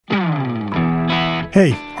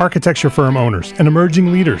Hey, architecture firm owners and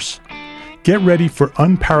emerging leaders. Get ready for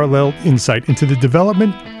unparalleled insight into the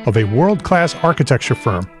development of a world-class architecture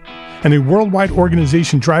firm and a worldwide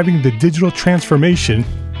organization driving the digital transformation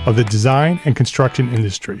of the design and construction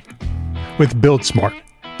industry. With Build Smart,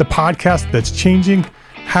 the podcast that's changing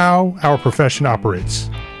how our profession operates.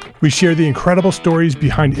 We share the incredible stories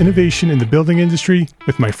behind innovation in the building industry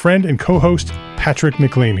with my friend and co-host, Patrick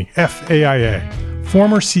McLaney, FAIA,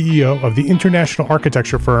 former CEO of the international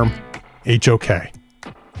architecture firm, HOK.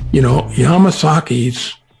 You know,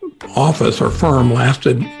 Yamasaki's office or firm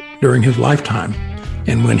lasted during his lifetime.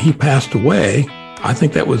 And when he passed away, I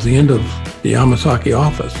think that was the end of the Yamasaki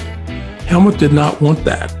office. Helmut did not want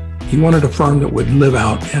that. He wanted a firm that would live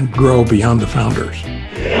out and grow beyond the founders.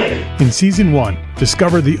 In Season 1,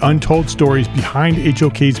 discover the untold stories behind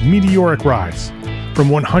HOK's meteoric rise, from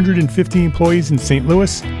 150 employees in St.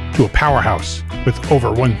 Louis to a powerhouse with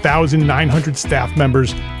over 1,900 staff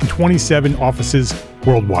members and 27 offices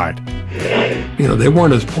worldwide. You know, they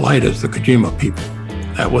weren't as polite as the Kojima people.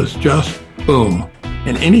 That was just boom.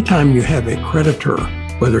 And anytime you have a creditor,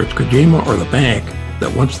 whether it's Kojima or the bank,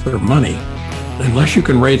 that wants their money, unless you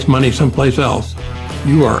can raise money someplace else,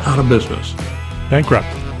 you are out of business. Bankrupt.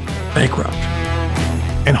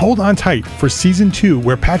 And hold on tight for Season 2,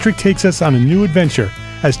 where Patrick takes us on a new adventure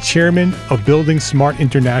as chairman of Building Smart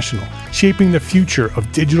International, shaping the future of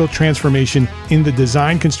digital transformation in the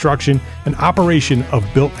design, construction, and operation of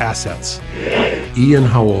built assets. Ian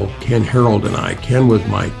Howell, Ken Harold, and I, Ken was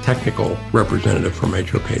my technical representative from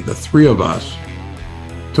HOK. The three of us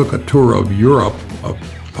took a tour of Europe of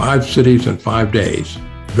 5 cities in 5 days.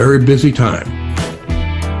 Very busy time.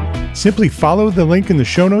 Simply follow the link in the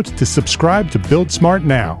show notes to subscribe to Build Smart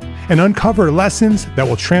now and uncover lessons that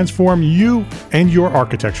will transform you and your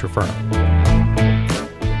architecture firm.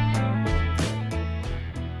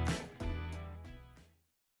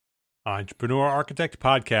 Entrepreneur Architect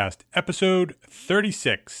Podcast, Episode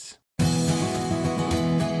 36.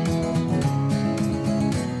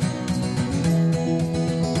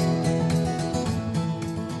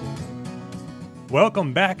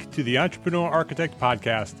 Welcome back to the Entrepreneur Architect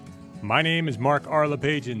Podcast. My name is Mark R.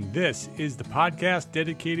 LePage, and this is the podcast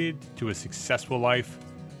dedicated to a successful life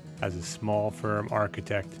as a small firm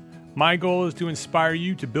architect. My goal is to inspire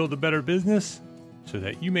you to build a better business so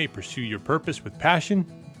that you may pursue your purpose with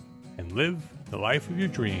passion and live the life of your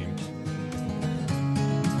dreams.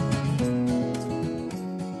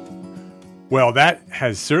 Well, that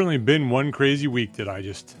has certainly been one crazy week that I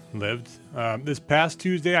just lived. This past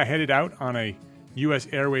Tuesday, I headed out on a U.S.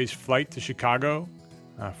 Airways flight to Chicago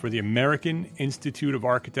for the American Institute of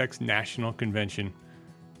Architects National Convention.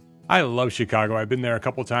 I love Chicago. I've been there a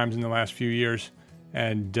couple times in the last few years,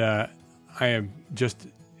 and I am just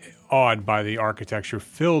awed by the architecture,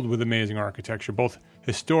 filled with amazing architecture, both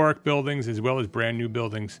historic buildings as well as brand new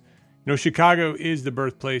buildings. You know, Chicago is the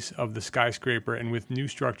birthplace of the skyscraper, and with new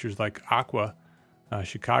structures like Aqua,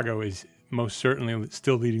 Chicago is most certainly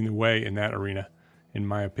still leading the way in that arena, in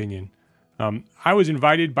my opinion. I was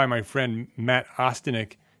invited by my friend Matt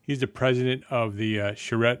Ostanek. He's the president of the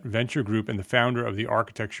Charette Venture Group and the founder of the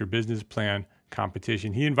Architecture Business Plan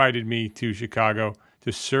competition. He invited me to Chicago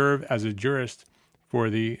to serve as a jurist for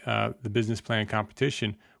the business plan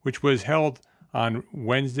competition, which was held on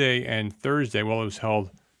Wednesday and Thursday. Well, it was held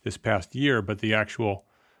this past year, but the actual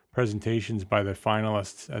presentations by the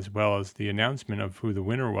finalists, as well as the announcement of who the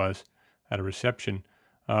winner was at a reception,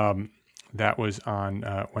 that was on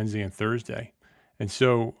Wednesday and Thursday. And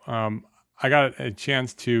so I got a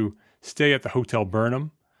chance to stay at the Hotel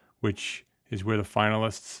Burnham, which is where the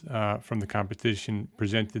finalists from the competition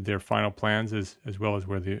presented their final plans, as well as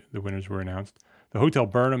where the winners were announced. The Hotel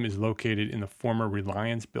Burnham is located in the former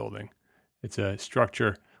Reliance building. It's a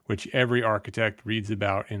structure which every architect reads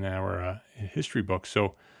about in our history books.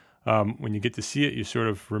 So when you get to see it, you sort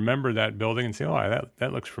of remember that building and say, oh,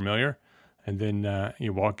 that looks familiar. And then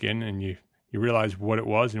you walk in and you realize what it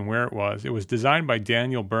was and where it was. It was designed by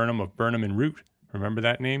Daniel Burnham of Burnham and Root. Remember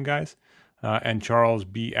that name, guys? And Charles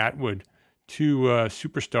B. Atwood, two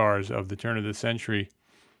superstars of the turn of the century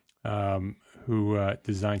who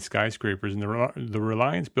designed skyscrapers. And the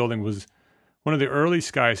Reliance building was one of the early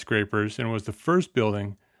skyscrapers and was the first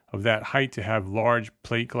building of that height to have large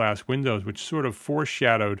plate glass windows, which sort of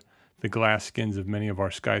foreshadowed the glass skins of many of our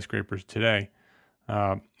skyscrapers today.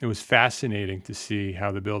 It was fascinating to see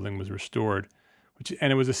how the building was restored,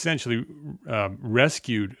 and it was essentially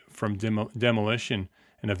rescued from demolition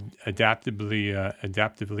and adaptively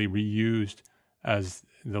reused as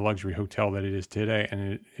the luxury hotel that it is today.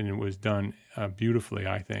 And it was done beautifully,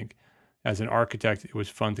 I think. As an architect, it was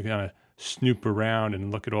fun to kind of snoop around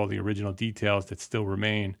and look at all the original details that still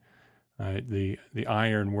remain. The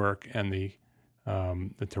iron work and the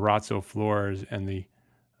terrazzo floors and the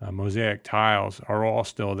mosaic tiles are all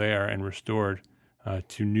still there and restored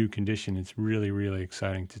to new condition. It's really, really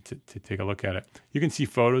exciting to take a look at it. You can see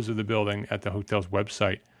photos of the building at the hotel's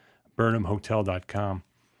website, burnhamhotel.com.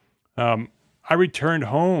 I returned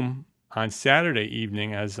home on Saturday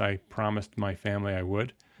evening, as I promised my family I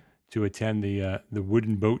would, to attend the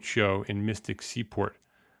wooden boat show in Mystic Seaport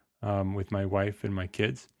with my wife and my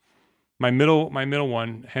kids. My middle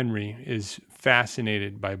one, Henry, is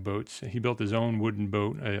fascinated by boats. He built his own wooden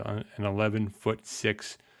boat, an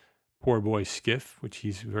 11'6" poor boy skiff, which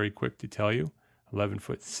he's very quick to tell you,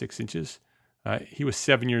 11'6". He was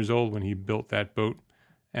 7 years old when he built that boat,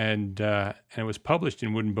 and it was published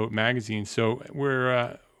in Wooden Boat magazine. So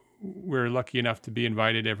we're lucky enough to be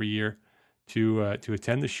invited every year to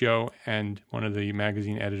attend the show, and one of the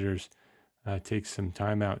magazine editors takes some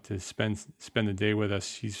time out to spend the day with us.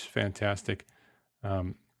 She's fantastic.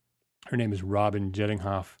 Her name is Robin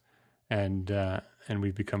Jettinghoff, and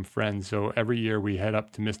we've become friends. So every year we head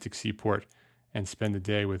up to Mystic Seaport and spend the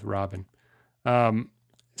day with Robin.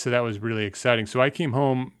 So that was really exciting. So I came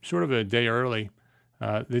home sort of a day early.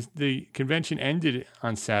 The convention ended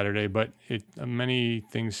on Saturday, but many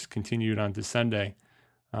things continued on to Sunday.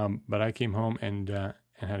 But I came home and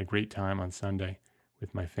had a great time on Sunday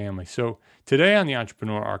with my family. So today on the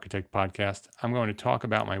Entrepreneur Architect Podcast, I'm going to talk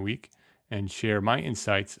about my week and share my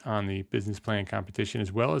insights on the business plan competition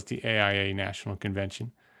as well as the AIA National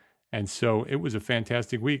Convention. And so it was a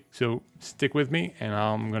fantastic week. So stick with me, and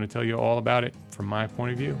I'm going to tell you all about it from my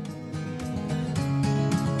point of view.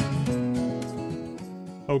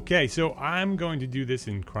 Okay, so I'm going to do this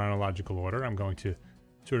in chronological order. I'm going to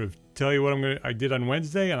sort of tell you what I did on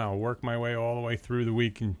Wednesday, and I'll work my way all the way through the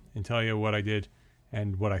week and tell you what I did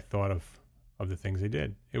and what I thought of the things I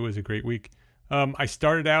did. It was a great week. I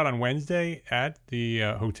started out on Wednesday at the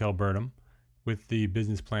Hotel Burnham with the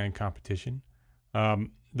business plan competition.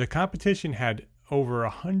 The competition had over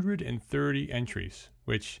 130 entries,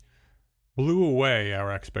 which blew away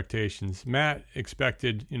our expectations. Matt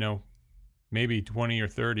expected, maybe 20 or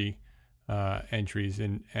 30 entries,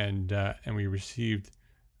 and we received,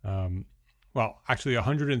 actually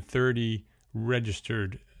 130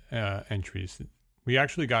 registered entries. We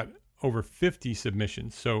actually got over 50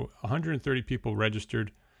 submissions. So 130 people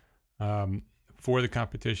registered for the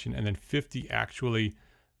competition, and then 50 actually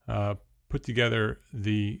put together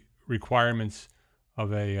the requirements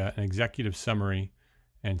of an executive summary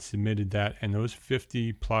and submitted that. And those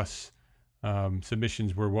 50 plus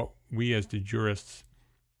submissions were what we as the jurists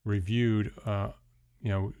reviewed, a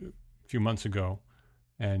few months ago,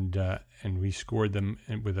 and we scored them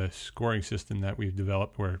with a scoring system that we've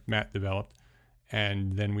developed, where Matt developed.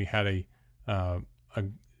 And then we had I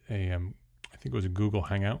think it was a Google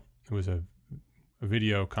Hangout. It was a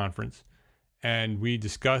video conference, and we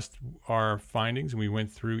discussed our findings, and we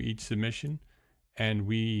went through each submission, and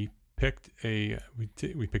we picked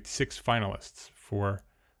we picked 6 finalists for,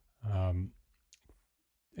 and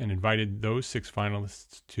invited those 6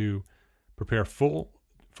 finalists to prepare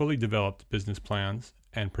fully developed business plans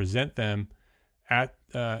and present them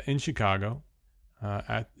in Chicago.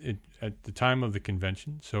 At the time of the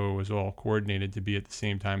convention, so it was all coordinated to be at the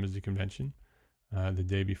same time as the convention, the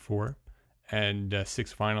day before, and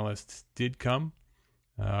 6 finalists did come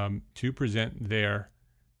to present their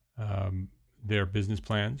business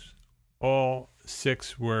plans. All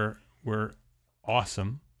 6 were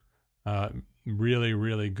awesome, really,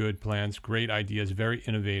 really good plans, great ideas, very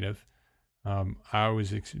innovative. I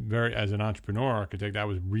was as an entrepreneur architect, I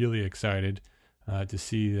was really excited to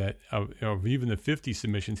see that of even the 50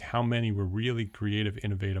 submissions, how many were really creative,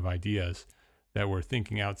 innovative ideas that were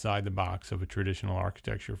thinking outside the box of a traditional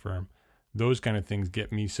architecture firm. Those kind of things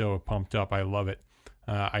get me so pumped up. I love it.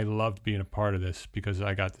 I loved being a part of this because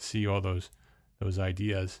I got to see all those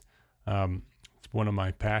ideas. It's one of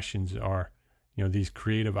my passions are, these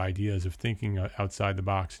creative ideas of thinking outside the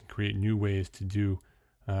box and create new ways to do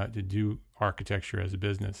architecture as a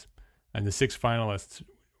business. And the 6 finalists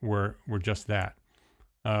were just that.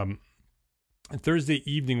 And Thursday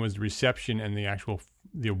evening was the reception and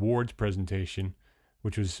the awards presentation,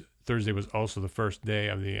 which was Thursday was also the first day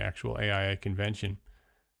of the actual AIA convention.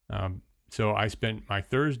 So I spent my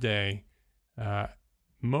Thursday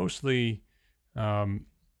mostly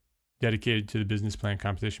dedicated to the business plan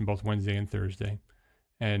competition, both Wednesday and Thursday,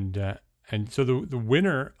 and so the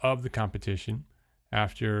winner of the competition,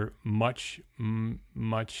 after much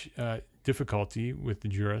difficulty with the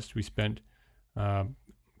jurist, we spent a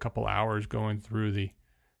couple hours going through the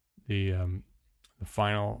the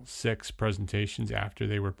final 6 presentations after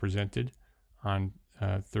they were presented on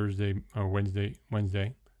Wednesday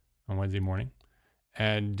morning.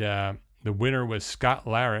 And the winner was Scott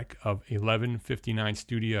Larrick of 1159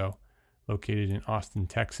 Studio, located in Austin,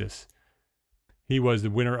 Texas. He was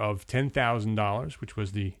the winner of $10,000, which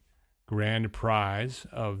was the grand prize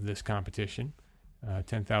of this competition,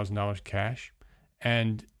 $10,000 cash.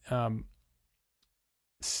 And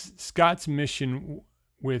Scott's mission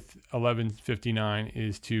with 1159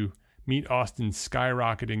 is to meet Austin's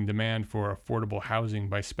skyrocketing demand for affordable housing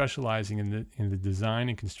by specializing in the design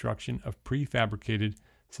and construction of prefabricated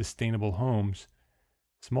sustainable homes,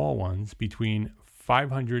 small ones between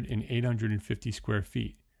 500 and 850 square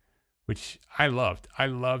feet, which I loved. I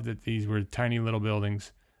loved that these were tiny little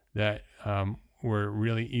buildings that were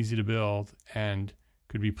really easy to build and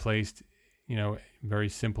could be placed, very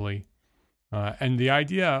simply. And the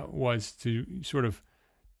idea was to sort of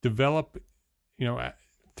develop,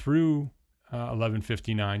 through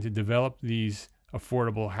 1159, to develop these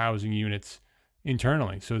affordable housing units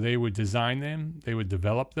internally. So they would design them, they would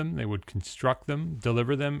develop them, they would construct them,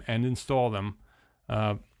 deliver them, and install them,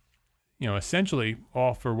 essentially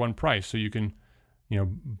all for one price. So you can,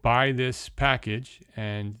 buy this package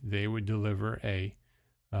and they would deliver a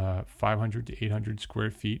 500 to 800 square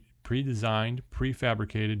feet pre-designed,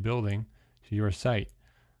 prefabricated building to your site.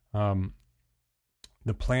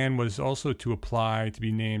 The plan was also to apply to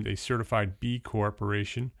be named a certified B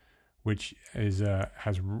Corporation, which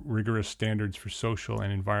has rigorous standards for social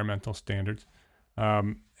and environmental standards.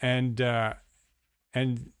 And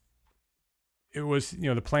it was,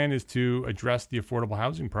 the plan is to address the affordable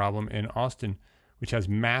housing problem in Austin, which has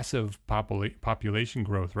massive population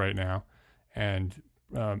growth right now. And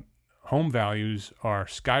home values are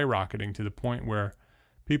skyrocketing to the point where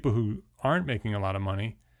people who aren't making a lot of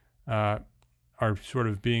money are sort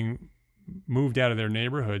of being moved out of their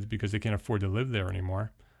neighborhoods because they can't afford to live there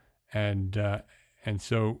anymore. And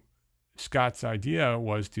so Scott's idea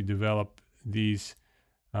was to develop these.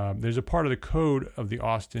 There's a part of the code of the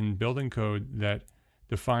Austin Building Code that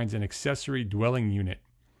defines an accessory dwelling unit,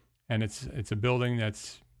 and it's a building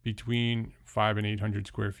that's between 500 and 800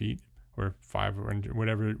 square feet, or 500,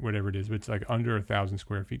 whatever it is. But it's like under 1,000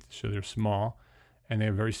 square feet, so they're small, and they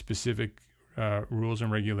have very specific rules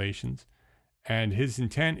and regulations. And his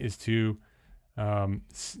intent is to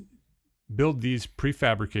build these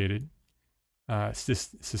prefabricated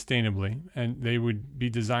sustainably, and they would be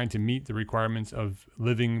designed to meet the requirements of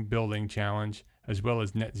Living Building Challenge as well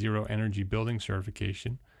as Net Zero Energy Building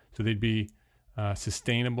Certification. So they'd be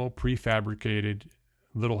sustainable prefabricated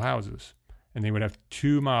little houses, and they would have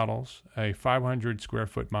 2 models: a 500 square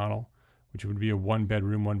foot model, which would be a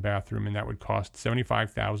 1-bedroom, 1-bathroom, and that would cost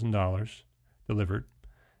 $75,000 delivered,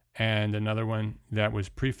 and another one that was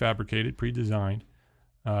prefabricated, pre-designed,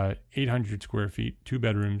 800 square feet, 2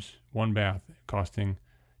 bedrooms, 1 bath, costing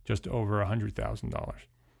just over $100,000.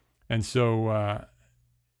 And so,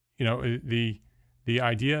 the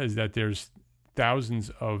idea is that there's thousands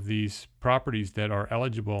of these properties that are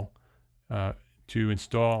eligible to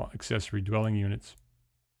install accessory dwelling units.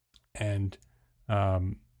 And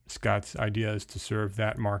Scott's idea is to serve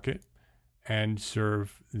that market and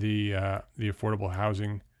serve the affordable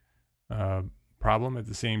housing problem at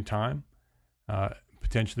the same time.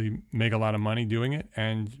 Potentially make a lot of money doing it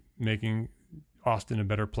and making Austin a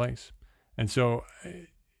better place. And so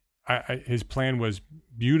his plan was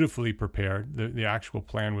beautifully prepared. The actual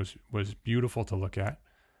plan was beautiful to look at.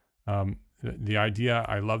 The idea,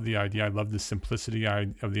 I love the idea. I love the simplicity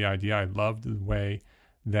of the idea. I loved the way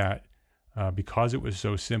that because it was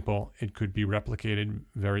so simple, it could be replicated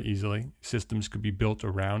very easily. Systems could be built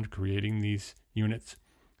around creating these units.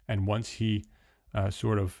 And once he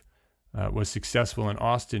was successful in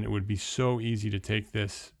Austin, it would be so easy to take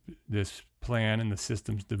this plan and the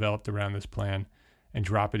systems developed around this plan and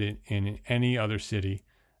drop it in any other city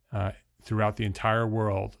throughout the entire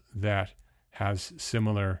world that has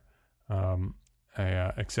similar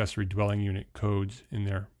accessory dwelling unit codes in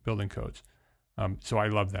their building codes. So I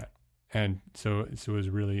love that. And so it was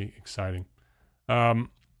really exciting.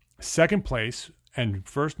 Second place, and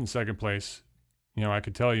first and second place, I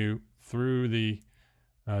could tell you through the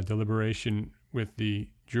deliberation with the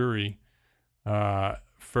jury,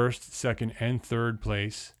 first, second, and third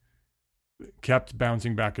place kept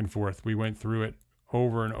bouncing back and forth. We went through it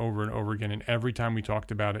over and over and over again, and every time we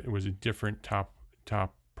talked about it, it was a different top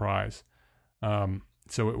prize.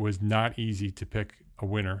 So it was not easy to pick a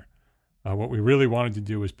winner. What we really wanted to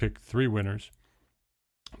do was pick 3 winners,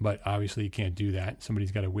 but obviously you can't do that.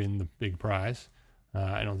 Somebody's got to win the big prize.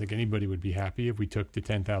 I don't think anybody would be happy if we took the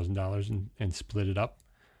 $10,000 and split it up.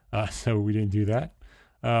 so we didn't do that.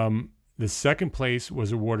 The second place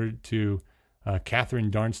was awarded to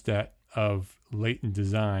Catherine Darnstedt of Leighton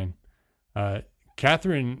Design.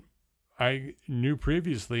 Catherine, I knew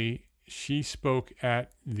previously. She spoke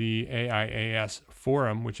at the AIAS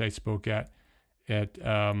forum, which I spoke at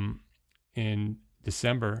in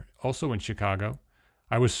December, also in Chicago.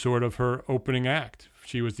 I was sort of her opening act.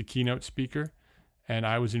 She was the keynote speaker, and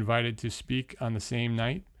I was invited to speak on the same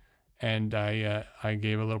night. And I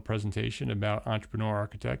gave a little presentation about Entrepreneur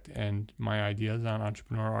Architect and my ideas on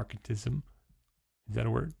Entrepreneur Architism. Is that a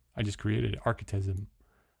word? I just created it, Architism.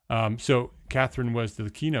 So Catherine was the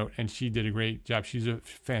keynote, and she did a great job. She's a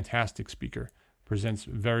fantastic speaker, presents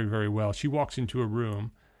very, very well. She walks into a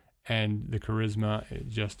room, and the charisma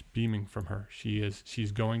is just beaming from her.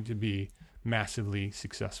 She's going to be massively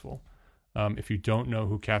successful. If you don't know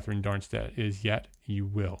who Catherine Darnstedt is yet, you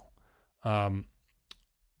will.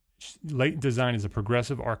 Leighton Design is a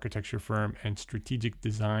progressive architecture firm and strategic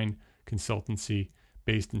design consultancy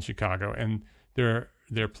based in Chicago, and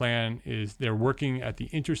their plan is they're working at the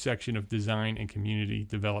intersection of design and community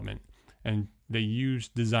development, and they use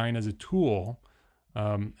design as a tool,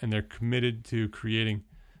 and they're committed to creating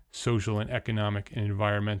social and economic and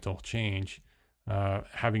environmental change,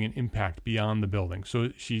 having an impact beyond the building. So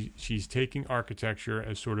she's taking architecture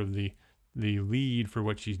as sort of the lead for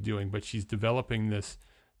what she's doing, but she's developing this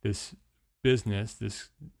business. This,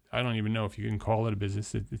 I don't even know if you can call it a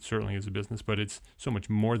business. It certainly is a business, but it's so much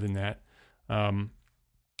more than that.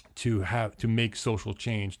 To make social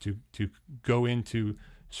change, to go into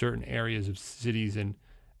certain areas of cities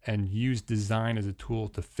and use design as a tool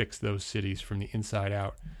to fix those cities from the inside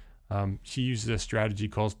out. She uses a strategy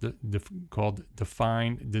called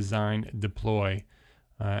Define, Design, Deploy,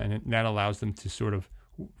 and that allows them to sort of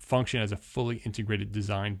function as a fully integrated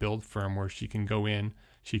design build firm where she can go in,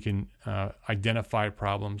 she can identify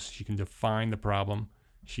problems, she can define the problem,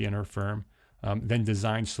 she and her firm, then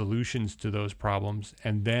design solutions to those problems.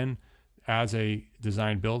 And then as a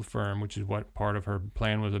design build firm, which is what part of her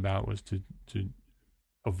plan was about, was to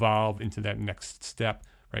evolve into that next step.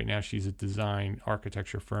 Right now she's a design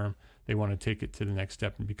architecture firm. They want to take it to the next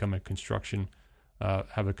step and become a construction,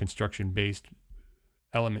 have a construction-based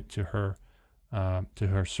element to her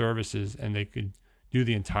services, and they could do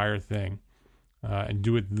the entire thing and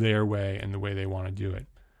do it their way and the way they want to do it.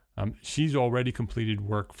 She's already completed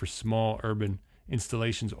work for small urban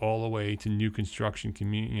installations all the way to new construction,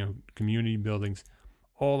 community buildings,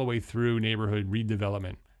 all the way through neighborhood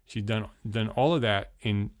redevelopment. She's done all of that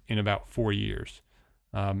in about 4 years.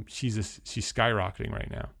 She's skyrocketing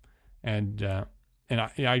right now, and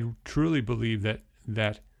I truly believe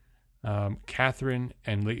that Catherine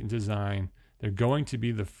and Leighton Design, they're going to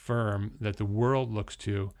be the firm that the world looks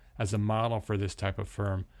to as a model for this type of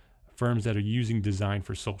firms that are using design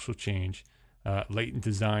for social change. Leighton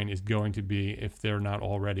Design is going to be, if they're not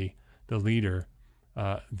already, the leader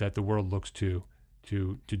that the world looks to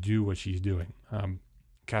do what she's doing.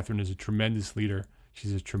 Catherine is a tremendous leader.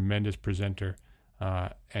 She's a tremendous presenter,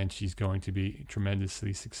 and she's going to be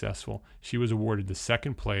tremendously successful. She was awarded the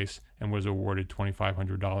second place and was awarded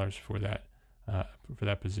 $2,500 for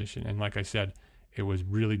that position. And like I said, it was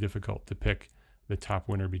really difficult to pick the top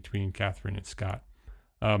winner between Catherine and Scott.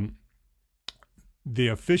 The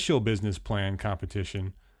official business plan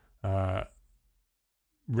competition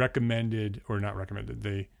recommended, or not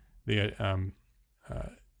recommended,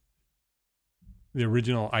 the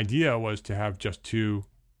original idea was to have just two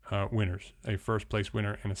winners, a first place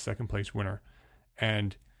winner and a second place winner.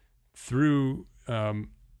 And through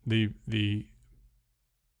the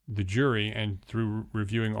jury and through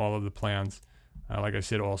reviewing all of the plans, like I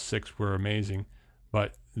said, all 6 were amazing,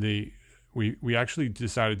 but we actually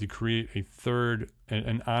decided to create a third,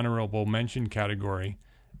 an honorable mention category,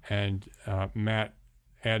 and Matt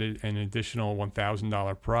added an additional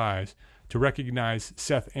 $1,000 prize to recognize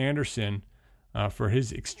Seth Anderson for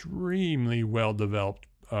his extremely well-developed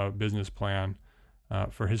business plan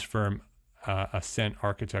for his firm, Ascent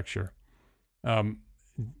Architecture.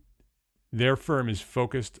 Their firm is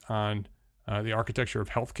focused on the architecture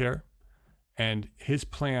of healthcare, and his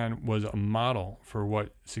plan was a model for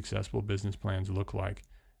what successful business plans look like.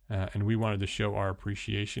 And we wanted to show our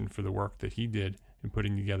appreciation for the work that he did in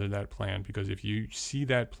putting together that plan, because if you see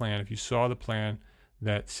that plan, if you saw the plan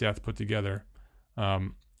that Seth put together,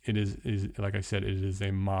 it is like I said, it is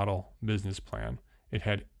a model business plan. It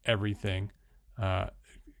had everything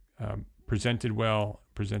presented well,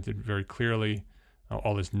 presented very clearly.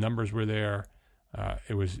 All his numbers were there.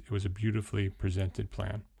 It was a beautifully presented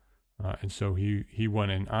plan. And so he won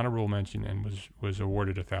an honorable mention and was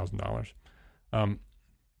awarded $1,000.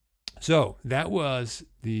 So that was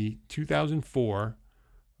the 2004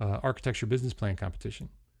 Architecture Business Plan Competition.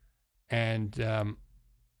 And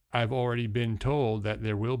I've already been told that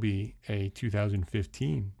there will be a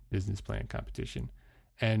 2015 Business Plan Competition.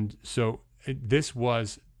 And so this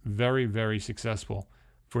was very, very successful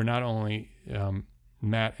for not only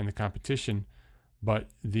Matt and the competition, but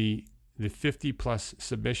the 50 plus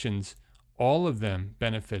submissions. All of them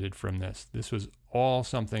benefited from this. This was all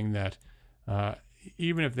something that,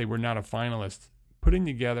 even if they were not a finalist, putting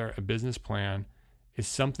together a business plan is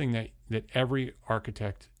something that every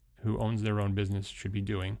architect who owns their own business should be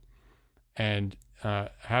doing. And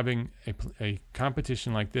having a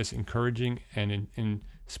competition like this, encouraging and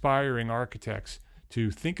inspiring architects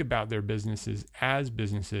to think about their businesses as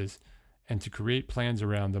businesses and to create plans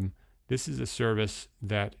around them, this is a service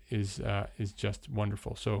that is just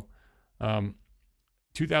wonderful. So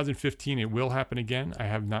 2015, it will happen again. I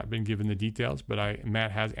have not been given the details, but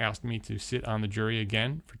Matt has asked me to sit on the jury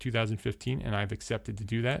again for 2015, and I've accepted to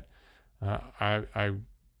do that. I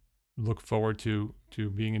look forward to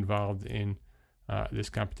being involved in this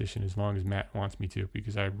competition as long as Matt wants me to,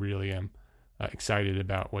 because I really am excited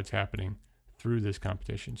about what's happening through this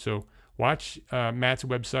competition. So watch Matt's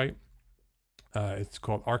website. It's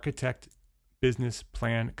called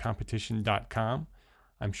architectbusinessplancompetition.com.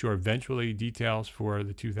 I'm sure eventually details for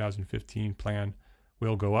the 2015 plan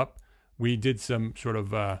will go up. We did some sort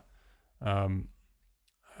of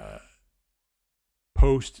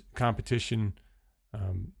post-competition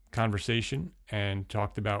conversation and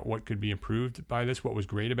talked about what could be improved by this, what was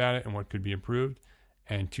great about it, and what could be improved.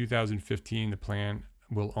 And 2015, the plan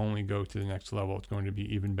will only go to the next level. It's going to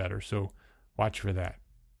be even better. So watch for that.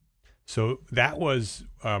 So that was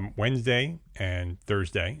Wednesday and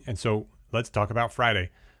Thursday. And so let's talk about Friday.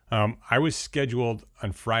 I was scheduled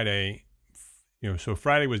on Friday, so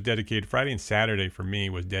Friday and Saturday for me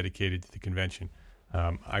was dedicated to the convention.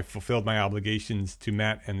 I fulfilled my obligations to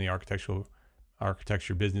Matt and the Architecture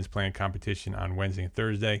Business Plan Competition on Wednesday and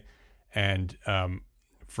Thursday. And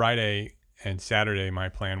Friday and Saturday, my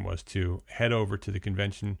plan was to head over to the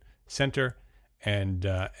convention center and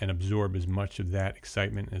absorb as much of that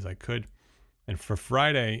excitement as I could. And for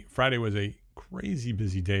Friday was a crazy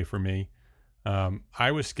busy day for me.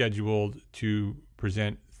 I was scheduled to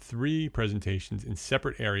present 3 presentations in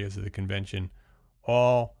separate areas of the convention,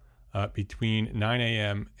 all between 9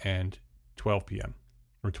 a.m. and 12 p.m.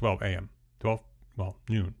 or 12 a.m. 12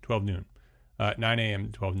 noon, 9 a.m.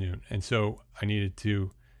 to 12 noon. And so I needed to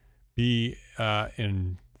be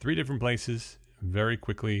in 3 different places very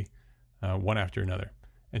quickly, one after another.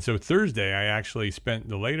 And so Thursday, I actually spent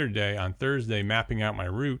the later day on Thursday mapping out my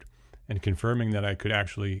route and confirming that I could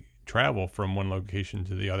actually travel from one location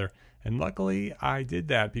to the other. And luckily I did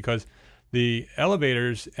that, because the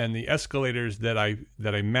elevators and the escalators that I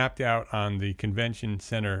mapped out on the convention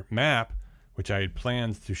center map, which I had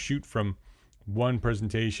planned to shoot from one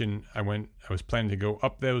presentation, I was planning to go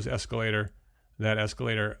up that escalator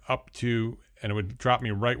up to, and it would drop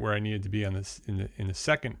me right where I needed to be on this in the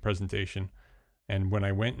second presentation. And when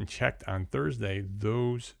I went and checked on Thursday,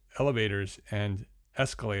 those elevators and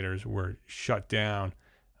escalators were shut down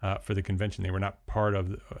for the convention. They were not part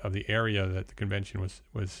of the area that the convention was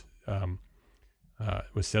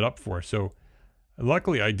set up for. So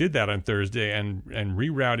luckily I did that on Thursday and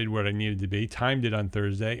rerouted what I needed to be, timed it on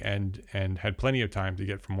Thursday, and had plenty of time to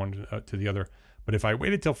get from one to the other. But if I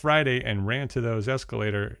waited till Friday and ran to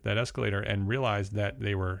that escalator and realized that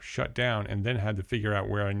they were shut down and then had to figure out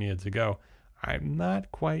where I needed to go, I'm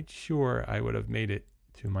not quite sure I would have made it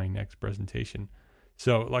to my next presentation.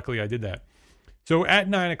 So luckily I did that. So at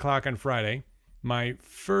 9 o'clock on Friday, my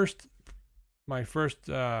first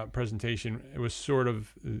presentation, it was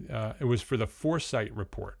it was for the Foresight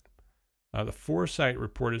Report. The Foresight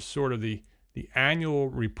Report is sort of the annual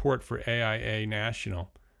report for AIA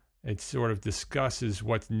National. It sort of discusses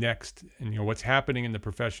what's next and what's happening in the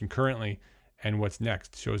profession currently and what's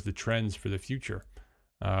next. Shows the trends for the future.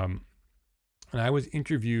 And I was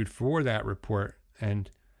interviewed for that report, and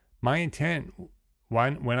my intent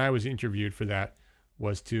when I was interviewed for that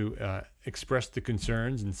was to express the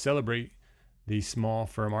concerns and celebrate the small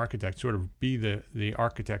firm architect, sort of be the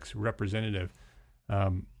architect's representative.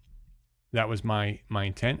 That was my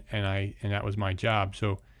intent, and that was my job.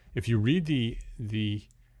 So if you read the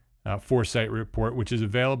Foresight Report, which is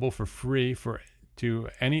available for free to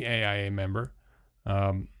any AIA member,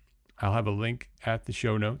 I'll have a link at the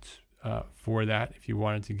show notes for that. If you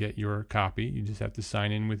wanted to get your copy, you just have to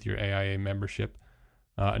sign in with your AIA membership.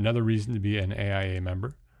 Another reason to be an AIA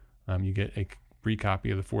member, you get a free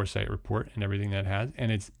copy of the Foresight Report and everything that has,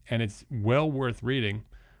 and it's well worth reading.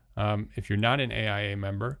 If you're not an AIA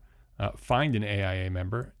member, find an AIA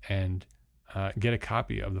member and get a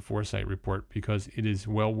copy of the Foresight Report, because it is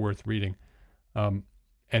well worth reading. And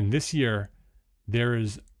this year, there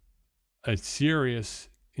is a serious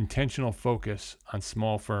intentional focus on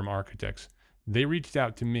small firm architects. They reached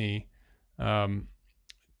out to me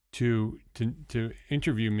to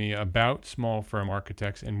interview me about small firm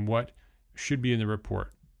architects and what should be in the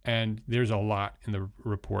report. And there's a lot in the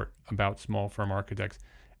report about small firm architects.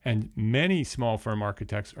 And many small firm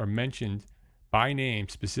architects are mentioned by name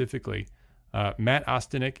specifically. Matt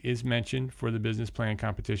Ostanek is mentioned for the business plan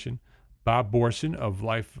competition. Bob Borson of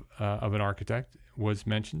Life of an Architect was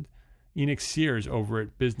mentioned. Enoch Sears over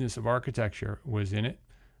at Business of Architecture was in it.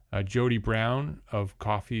 Jody Brown of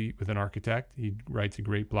Coffee with an Architect. He writes a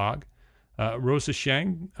great blog. Rosa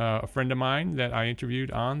Sheng, a friend of mine that I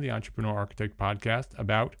interviewed on the Entrepreneur Architect podcast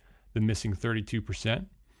about the missing 32%.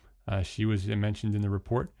 She was mentioned in the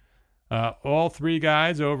report. All three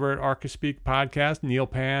guys over at Archispeak podcast, Neil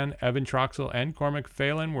Pan, Evan Troxel, and Cormac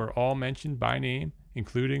Phelan, were all mentioned by name,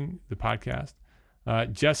 including the podcast.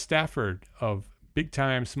 Jess Stafford of Big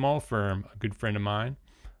Time Small Firm, a good friend of mine.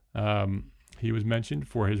 He was mentioned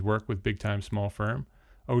for his work with Big Time Small Firm.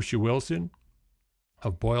 Osha Wilson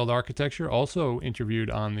of Boiled Architecture, also interviewed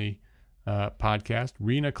on the podcast.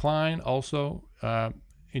 Rena Klein, also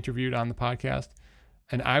interviewed on the podcast.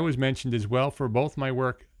 And I was mentioned as well for both my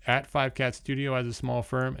work at Five Cat Studio as a small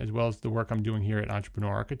firm, as well as the work I'm doing here at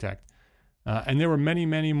Entrepreneur Architect. And there were many,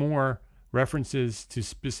 many more references to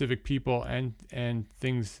specific people and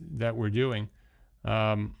things that we're doing.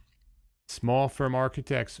 Small firm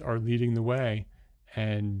architects are leading the way,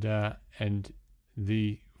 and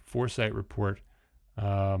the Foresight Report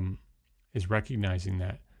is recognizing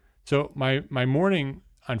that. So my morning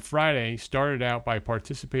on Friday started out by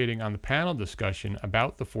participating on the panel discussion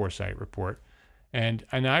about the Foresight Report, and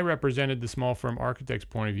I represented the small firm architect's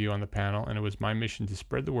point of view on the panel, and it was my mission to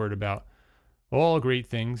spread the word about all great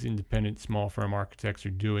things independent small firm architects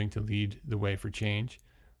are doing to lead the way for change.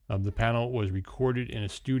 The panel was recorded in a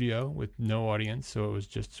studio with no audience, so it was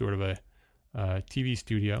just sort of a TV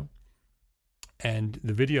studio. And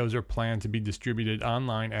the videos are planned to be distributed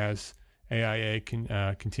online as AIA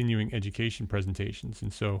continuing education presentations.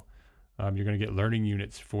 And so you're going to get learning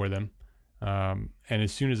units for them. And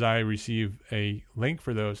as soon as I receive a link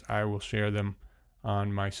for those, I will share them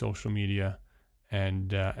on my social media.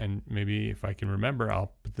 And maybe if I can remember,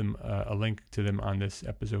 I'll put them a link to them on this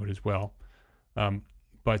episode as well.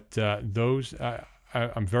 But those,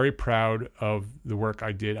 I'm very proud of the work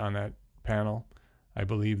I did on that panel. I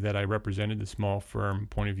believe that I represented the small firm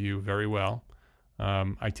point of view very well.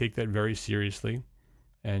 I take that very seriously,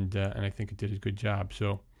 and I think it did a good job.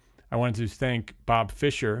 So I wanted to thank Bob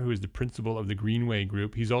Fisher, who is the principal of the Greenway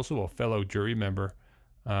Group. He's also a fellow jury member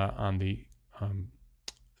on the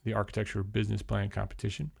Architecture Business Plan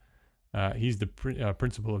competition. He's the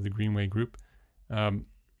principal of the Greenway Group.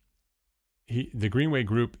 The Greenway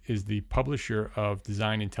Group is the publisher of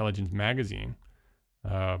Design Intelligence magazine,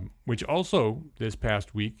 which also this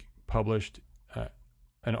past week published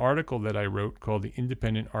an article that I wrote called "The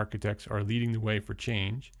Independent Architects Are Leading the Way for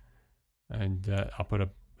Change," and I'll put a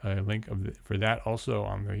link for that also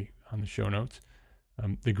on the show notes.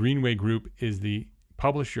 The Greenway Group is the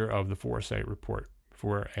publisher of the Foresight Report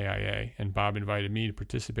for AIA, and Bob invited me to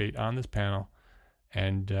participate on this panel,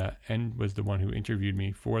 and was the one who interviewed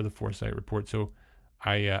me for the Foresight Report. So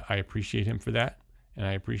I appreciate him for that, and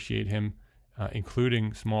I appreciate him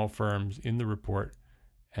including small firms in the report,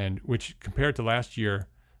 and which compared to last year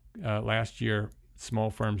small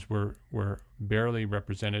firms were barely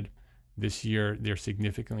represented. This year they're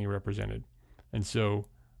significantly represented, and so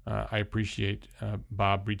I appreciate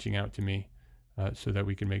Bob reaching out to me so that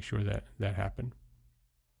we can make sure that happened.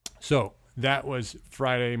 So that was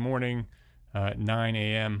Friday morning, 9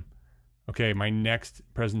 a.m. Okay, my next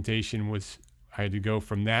presentation I had to go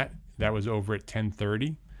from that. That was over at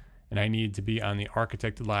 10:30, and I needed to be on the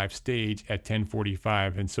Architect Live stage at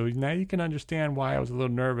 10:45. And so now you can understand why I was a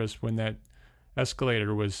little nervous when that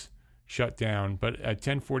escalator was shut down. But at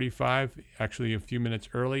 10:45, actually a few minutes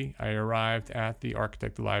early, I arrived at the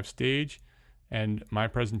Architect Live stage, and my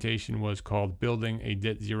presentation was called Building a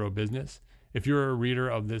Debt Zero Business. If you're a reader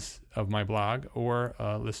of my blog or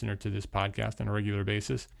a listener to this podcast on a regular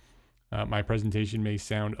basis, my presentation may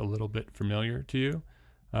sound a little bit familiar to you.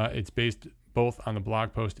 It's based both on the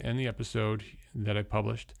blog post and the episode that I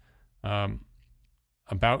published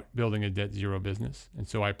about building a debt zero business. And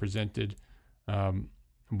so I presented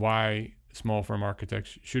why small firm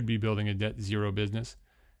architects should be building a debt zero business,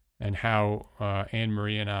 and how Anne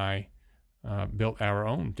Marie and I built our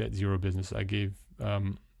own debt zero business. I gave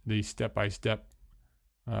the step-by-step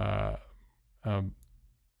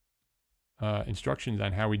instructions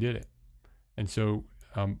on how we did it. And so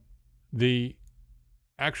the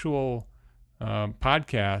actual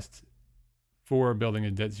podcast for Building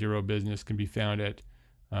a Debt Zero Business can be found at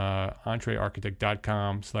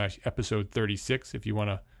entrearchitect.com/episode 36 if you want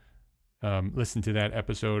to listen to that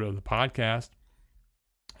episode of the podcast,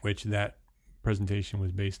 which that presentation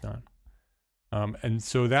was based on. And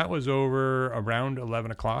so that was over around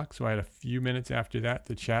 11 o'clock. So I had a few minutes after that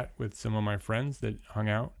to chat with some of my friends that hung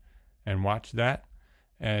out and watched that.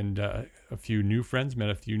 And a few new friends, met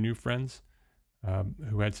a few new friends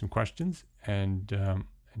who had some questions. And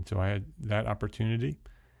so I had that opportunity.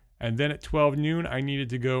 And then at 12 noon, I needed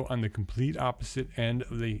to go on the complete opposite end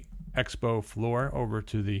of the expo floor over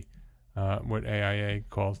to the what AIA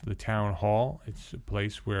calls the town hall. It's a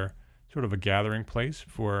place where, sort of a gathering place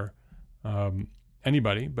for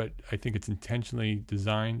anybody, but I think it's intentionally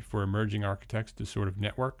designed for emerging architects to sort of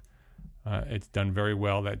network. It's done very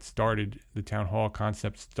well. The town hall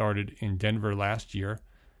concept started in Denver last year.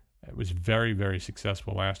 It was very, very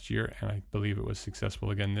successful last year, and I believe it was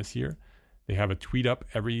successful again this year. They have a tweet up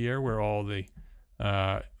every year where all the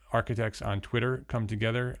architects on Twitter come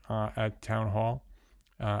together at town hall.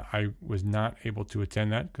 I was not able to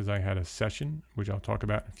attend that because I had a session, which I'll talk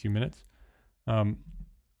about in a few minutes, so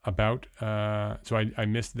I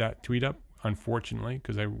missed that tweet up, unfortunately,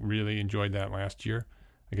 because I really enjoyed that last year.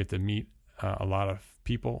 I get to meet a lot of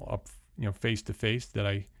people up, face to face that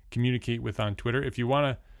I communicate with on Twitter. If you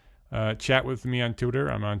want to chat with me on Twitter,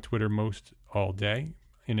 I'm on Twitter most all day,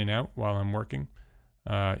 in and out while I'm working.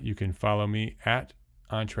 You can follow me at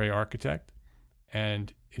EntreArchitect,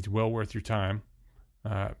 and it's well worth your time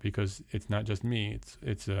because it's not just me.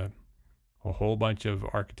 It's a whole bunch of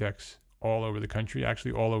architects all over the country,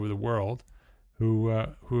 actually all over the world, who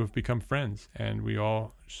have become friends, and we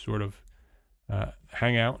all sort of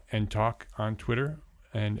hang out and talk on Twitter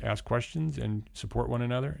and ask questions and support one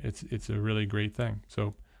another. It's a really great thing.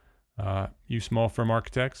 So you small firm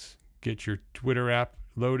architects, get your Twitter app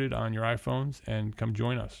loaded on your iPhones and come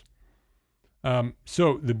join us.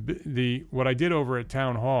 So what I did over at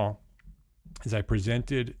Town Hall is I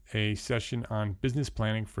presented a session on business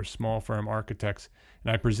planning for small firm architects,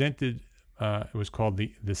 and I presented it was called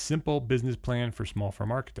the Simple Business Plan for Small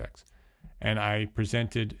Firm Architects, and I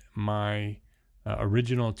presented my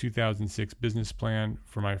original 2006 business plan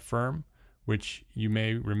for my firm, which you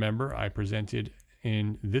may remember I presented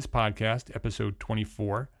in this podcast, episode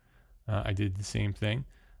 24. I did the same thing.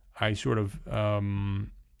 I sort of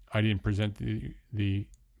I didn't present the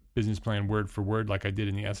business plan word for word like I did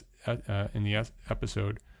in the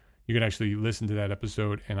episode. You can actually listen to that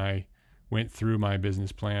episode, and I went through my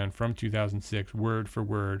business plan from 2006 word for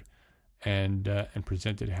word and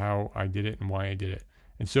presented how I did it and why I did it.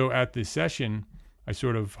 And so at this session, I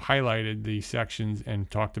sort of highlighted the sections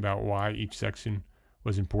and talked about why each section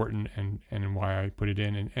was important and why I put it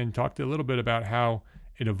in, and talked a little bit about how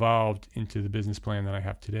it evolved into the business plan that I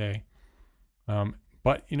have today.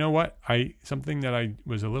 But you know what? Something that I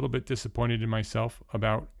was a little bit disappointed in myself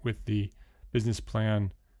about with the business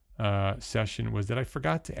plan session was that I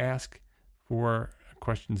forgot to ask for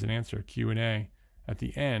questions and answer, Q&A, at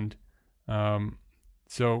the end.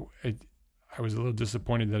 So I was a little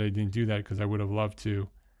disappointed that I didn't do that, because I would have loved to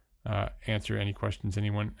answer any questions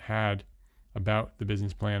anyone had about the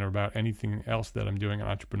business plan or about anything else that I'm doing at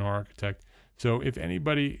Entrepreneur Architect. So if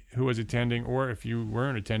anybody who was attending, or if you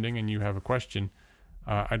weren't attending and you have a question,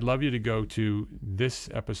 I'd love you to go to this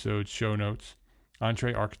episode's show notes,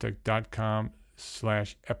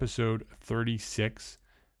 entrearchitect.com/episode 36,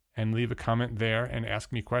 and leave a comment there and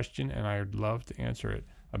ask me a question, and I would love to answer it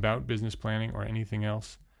about business planning or anything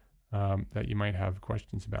else that you might have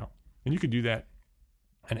questions about. And you could do that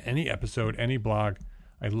in any episode, any blog.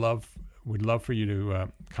 Would love for you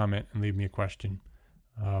to comment and leave me a question,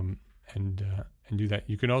 and do that.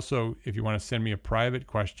 You can also, if you want to send me a private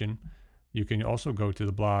question, you can also go to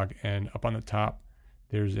the blog, and up on the top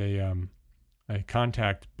there's a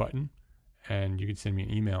contact button, and you can send me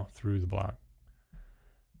an email through the blog.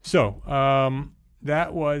 So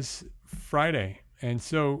that was Friday, and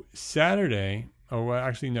so Saturday. Oh, well,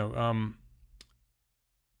 actually, no.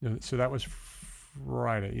 So that was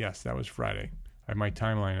Friday. Yes, that was Friday. I have my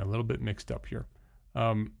timeline a little bit mixed up here.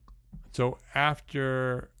 So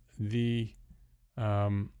after the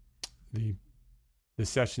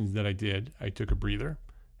sessions that I did, I took a breather,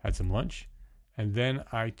 had some lunch, and then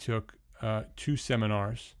I took 2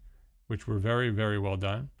 seminars, which were very, very well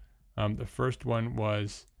done. The first one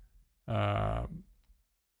was the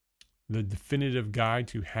definitive guide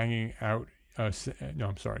to hanging out.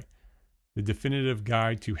 The Definitive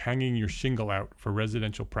Guide to Hanging Your Shingle Out for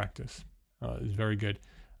Residential Practice. It's very good.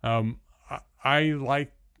 I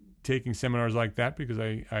like taking seminars like that because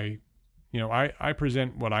I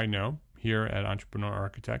present what I know here at Entrepreneur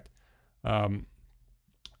Architect. And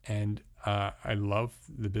I love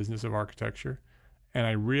the business of architecture. And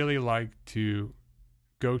I really like to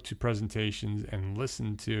go to presentations and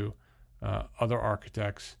listen to other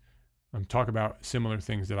architects talk about similar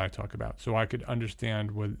things that I talk about, so I could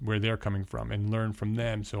understand where they're coming from and learn from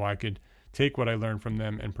them, so I could take what I learned from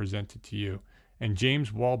them and present it to you. And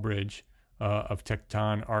James Walbridge of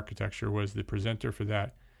Tecton Architecture was the presenter for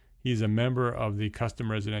that. He's a member of the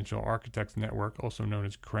Custom Residential Architects Network, also known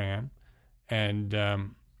as CRAN, and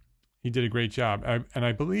he did a great job.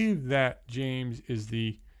 I believe that James is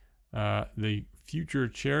the future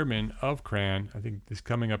chairman of CRAN. I think this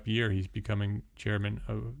coming up year he's becoming chairman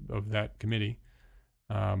of that committee,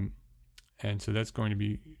 and so that's going to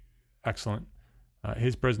be excellent.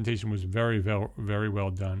 His presentation was very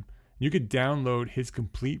well done. You could download his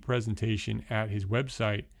complete presentation at his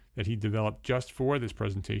website that he developed just for this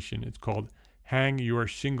presentation. It's called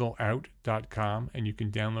hangyourshingleout.com, and you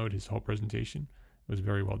can download his whole presentation. It was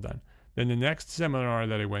very well done. Then the next seminar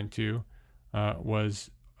that I went to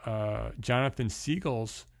was Jonathan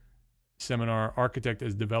Siegel's seminar, Architect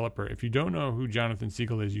as Developer. If you don't know who Jonathan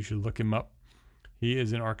Siegel is, you should look him up. He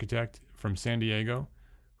is an architect from San Diego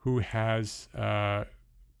who has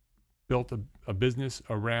built a business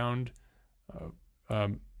around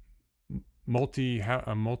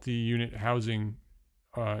multi-unit housing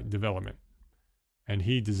development. And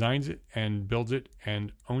he designs it and builds it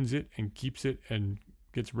and owns it and keeps it and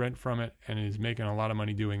gets rent from it and is making a lot of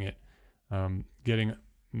money doing it,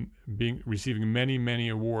 receiving many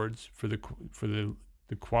awards for the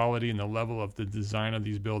quality and the level of the design of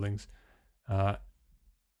these buildings,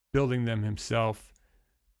 building them himself,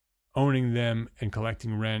 owning them and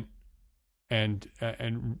collecting rent, and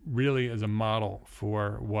really as a model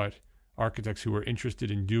for what architects who are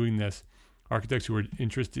interested in doing this, architects who are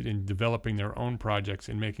interested in developing their own projects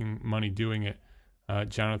and making money doing it.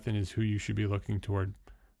 Jonathan is who you should be looking toward.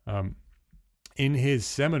 In his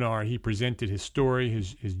seminar, he presented his story,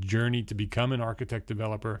 his journey to become an architect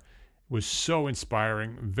developer. It was so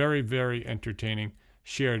inspiring, very entertaining.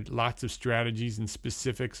 Shared lots of strategies and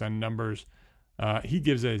specifics on numbers. He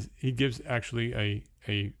gives actually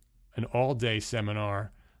an all-day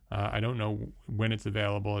seminar. I don't know when it's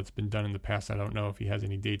available. It's been done in the past. I don't know if he has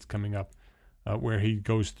any dates coming up where he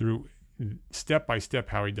goes through step by step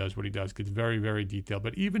how he does what he does. It's very detailed.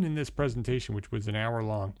 But even in this presentation, which was an hour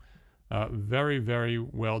long, very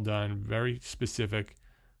well done, very specific,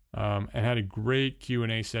 and had a great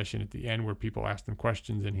Q&A session at the end where people asked him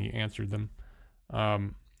questions and he answered them.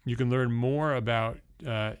 You can learn more about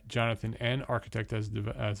Jonathan and Architect as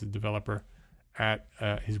a Developer at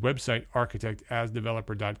his website,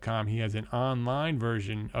 architectasdeveloper.com. He has an online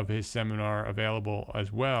version of his seminar available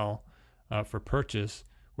as well for purchase,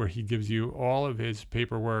 where he gives you all of his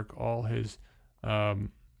paperwork, all his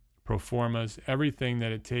pro formas, everything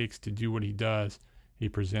that it takes to do what he does, he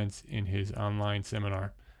presents in his online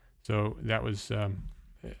seminar. So that was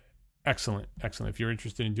excellent. If you're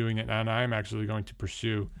interested in doing it, and I'm actually going to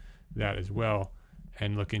pursue that as well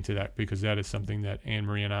and look into that, because that is something that Anne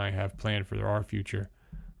Marie and I have planned for our future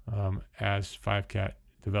as 5CAT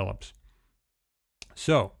develops.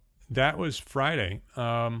 So that was Friday.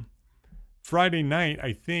 Friday night,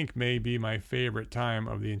 I think, may be my favorite time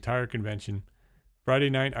of the entire convention. Friday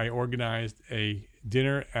night, I organized a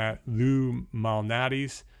dinner at Lou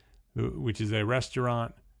Malnati's, which is a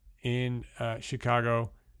restaurant in Chicago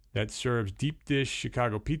that serves deep dish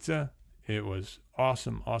Chicago pizza. It was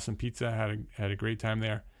awesome pizza. Had a great time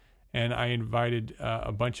there. And I invited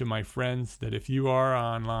a bunch of my friends that if you are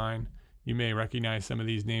online, you may recognize some of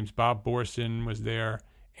these names. Bob Borson was there,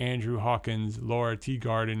 Andrew Hawkins, Laura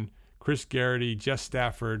Teagarden, Chris Garrity, Jess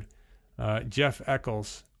Stafford, Jeff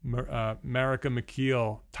Eccles, Marika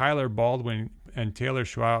McKeel, Tyler Baldwin, and Taylor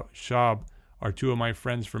Schaub are two of my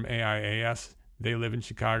friends from AIAS. They live in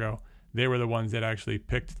Chicago. They were the ones that actually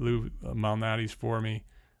picked Lou Malnati's for me.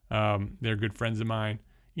 They're good friends of mine.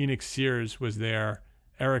 Enoch Sears was there.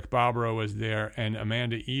 Eric Bobrow was there. And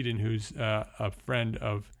Amanda Eden, who's a friend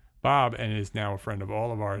of Bob and is now a friend of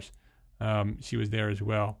all of ours. She was there as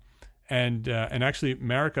well. And actually,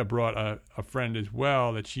 Marika brought a friend as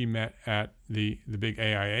well that she met at the big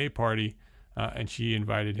AIA party, and she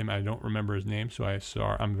invited him. I don't remember his name, so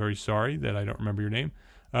I'm very sorry that I don't remember your name.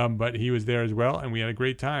 But he was there as well, and we had a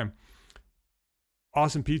great time.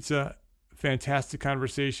 Awesome pizza, fantastic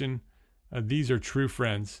conversation. These are true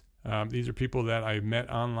friends. These are people that I met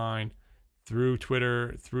online through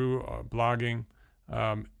Twitter, through blogging,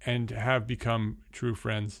 and have become true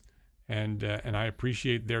friends. And I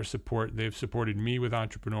appreciate their support. They've supported me with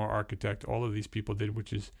Entrepreneur Architect. All of these people did,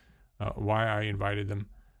 which is why I invited them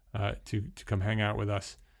to come hang out with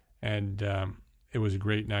us. And it was a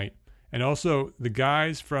great night. And also the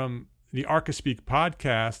guys from the ArchiSpeak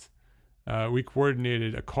podcast, we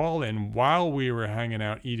coordinated a call in while we were hanging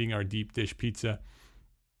out eating our deep dish pizza.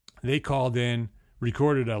 They called in,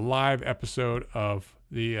 recorded a live episode of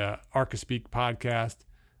the ArchiSpeak podcast,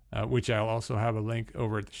 which I'll also have a link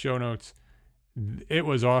over at the show notes. It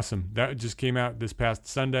was awesome. That just came out this past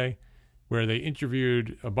Sunday, where they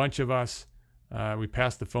interviewed a bunch of us. We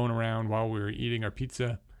passed the phone around while we were eating our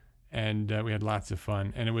pizza, and we had lots of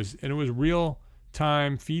fun. And it was real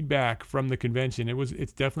time feedback from the convention.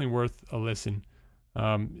 It's definitely worth a listen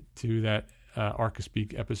to that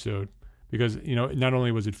ArchiSpeak episode, because not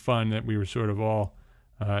only was it fun that we were sort of all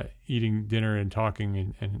eating dinner and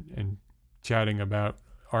talking and chatting about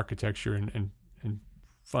architecture and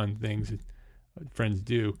fun things that friends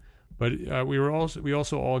do, but we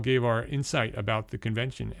also all gave our insight about the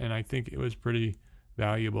convention, and I think it was pretty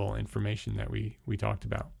valuable information that we talked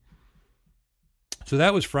about. So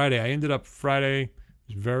that was Friday. I ended up Friday.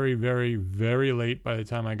 It was very, very, very late by the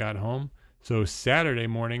time I got home. So Saturday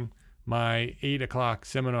morning, my 8 o'clock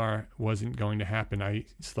seminar wasn't going to happen. I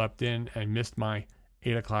slept in and missed my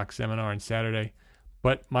 8 o'clock seminar on Saturday.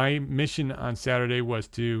 But my mission on Saturday was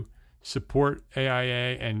to support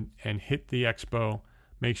AIA and hit the expo,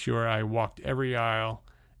 make sure I walked every aisle,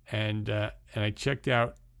 and I checked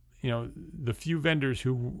out, the few vendors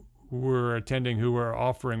who were attending, who were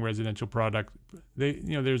offering residential product.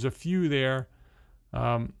 There's a few there.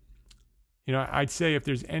 I'd say if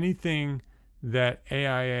there's anything that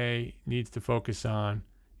AIA needs to focus on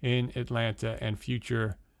in Atlanta and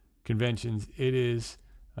future conventions, it is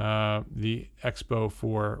the expo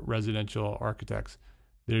for residential architects.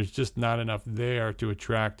 There's just not enough there to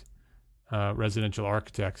attract residential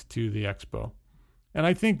architects to the expo. And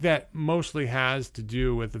I think that mostly has to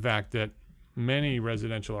do with the fact that many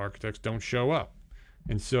residential architects don't show up.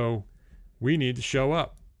 And so we need to show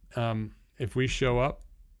up. If we show up,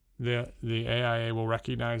 the AIA will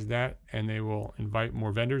recognize that, and they will invite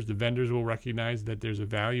more vendors. The vendors will recognize that there's a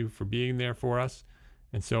value for being there for us.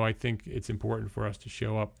 And so I think it's important for us to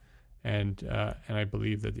show up, and I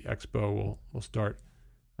believe that the expo will start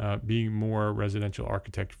being more residential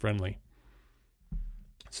architect friendly.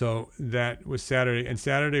 So that was Saturday, and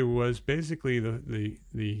Saturday was basically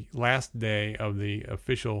the last day of the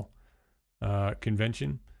official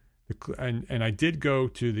convention. And I did go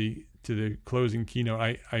to the closing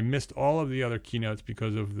keynote. I missed all of the other keynotes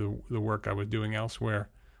because of the work I was doing elsewhere,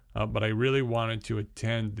 but I really wanted to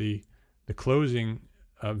attend the closing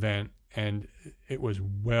event, and it was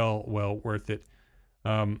well worth it.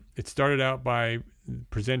 It started out by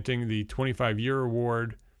presenting the 25-year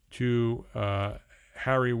award to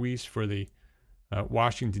Harry Weiss for the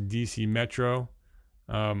Washington, D.C. Metro.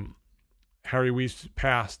 Harry Weiss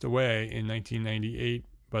passed away in 1998,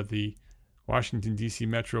 but the Washington, D.C.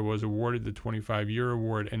 Metro was awarded the 25-year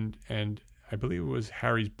award, and I believe it was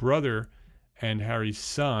Harry's brother and Harry's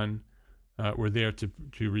son were there to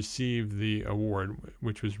receive the award,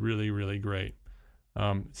 which was really, really great.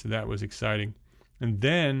 So that was exciting. And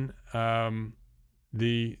then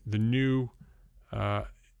the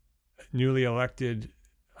newly elected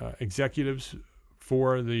executives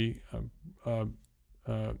for the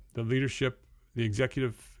leadership, the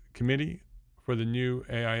executive committee for the new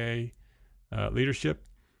AIA leadership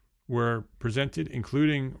were presented,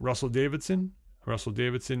 including Russell Davidson. Russell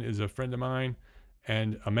Davidson is a friend of mine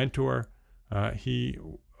and a mentor. I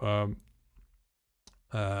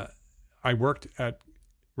worked at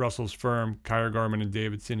Russell's firm, Kyer, Garman and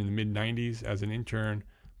Davidson, in the mid-'90s as an intern,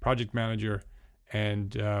 project manager,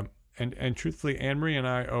 and truthfully, Anne-Marie and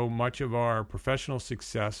I owe much of our professional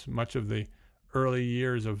success, much of the early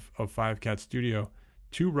years of Five Cat Studio,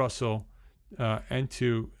 to Russell and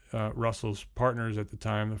to Russell's partners at the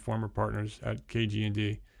time, the former partners at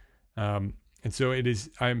KG&D. And so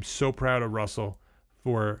I'm so proud of Russell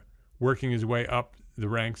for working his way up the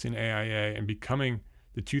ranks in AIA and becoming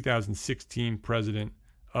the 2016 president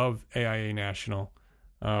of AIA National.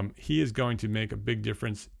 He is going to make a big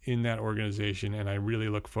difference in that organization, and I really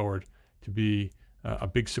look forward to be a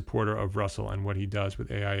big supporter of Russell and what he does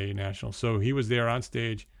with AIA National. So he was there on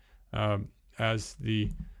stage as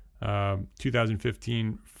the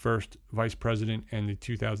 2015 first vice president and the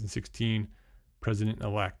 2016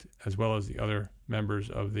 president-elect, as well as the other members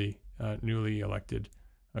of the newly elected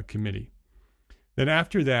committee. Then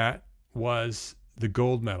after that was the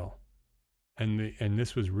gold medal. and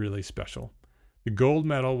this was really special. The gold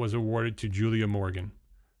medal was awarded to Julia Morgan.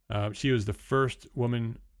 She was the first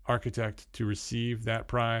woman architect to receive that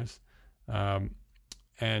prize.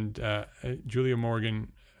 Julia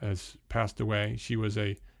Morgan has passed away. She was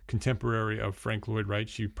a contemporary of Frank Lloyd Wright.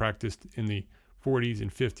 She practiced in the 40s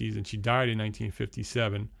and 50s, and she died in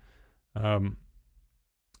 1957.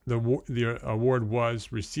 The award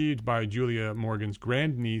was received by Julia Morgan's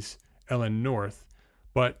grandniece, Ellen North.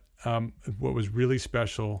 But what was really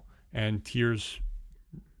special, and tears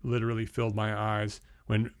literally filled my eyes,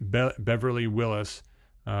 when Beverly Willis,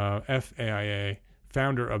 FAIA,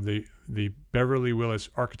 founder of the Beverly Willis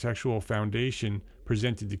Architectural Foundation,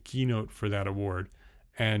 presented the keynote for that award.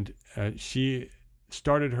 And she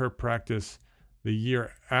started her practice the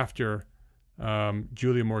year after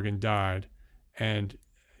Julia Morgan died. And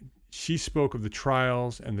she spoke of the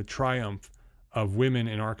trials and the triumph of women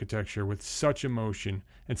in architecture with such emotion,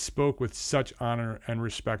 and spoke with such honor and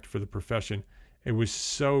respect for the profession. It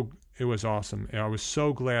was awesome. I was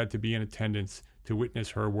so glad to be in attendance to witness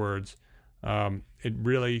her words.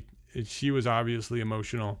 She was obviously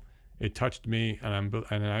emotional. It touched me, and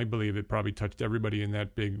I believe it probably touched everybody in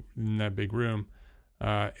that big room.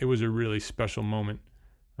 It was a really special moment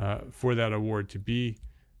for that award to be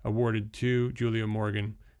awarded to Julia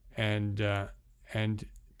Morgan, and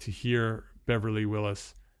to hear Beverly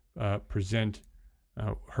Willis present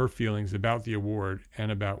her feelings about the award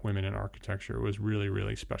and about women in architecture. It was really,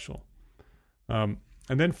 really special. And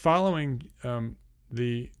then following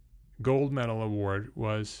the gold medal award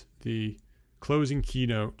was the closing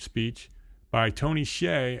keynote speech by Tony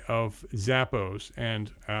Hsieh of Zappos.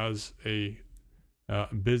 And as a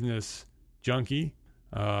business junkie,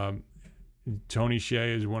 Tony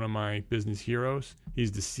Hsieh is one of my business heroes.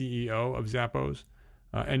 He's the CEO of Zappos.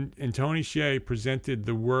 And Tony Hsieh presented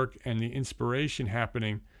the work and the inspiration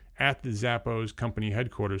happening at the Zappos company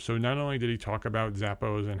headquarters. So not only did he talk about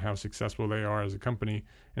Zappos and how successful they are as a company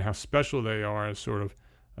and how special they are as sort of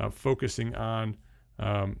focusing on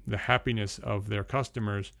the happiness of their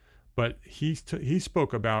customers, but he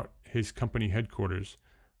spoke about his company headquarters.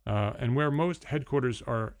 And where most headquarters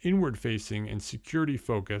are inward-facing and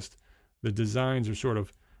security-focused, the designs are sort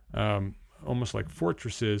of almost like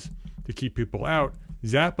fortresses to keep people out.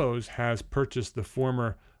 Zappos has purchased the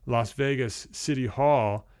former Las Vegas City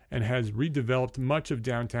Hall and has redeveloped much of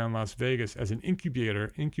downtown Las Vegas as an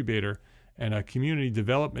incubator and a community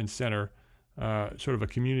development center, sort of a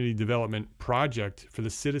community development project for the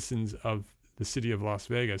citizens of the city of Las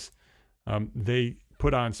Vegas. They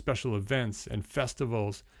put on special events and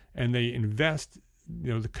festivals, and they invest,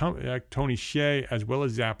 Tony Hsieh as well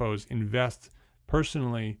as Zappos invest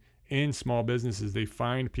personally in small businesses. They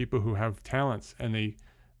find people who have talents, and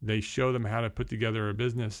they show them how to put together a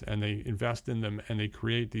business, and they invest in them, and they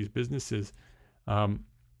create these businesses.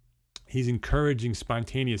 He's encouraging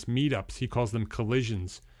spontaneous meetups. He calls them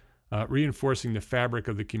collisions, reinforcing the fabric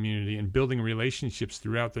of the community and building relationships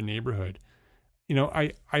throughout the neighborhood.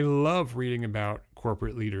 I love reading about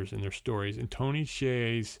corporate leaders and their stories, and Tony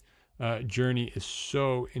Hsieh's journey is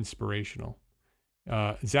so inspirational.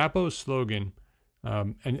 Zappos' slogan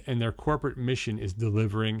and their corporate mission is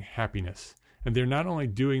delivering happiness. And they're not only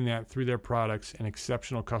doing that through their products and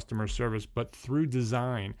exceptional customer service, but through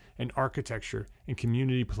design and architecture and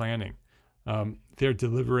community planning. They're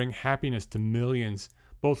delivering happiness to millions,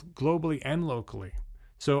 both globally and locally.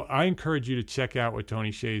 So I encourage you to check out what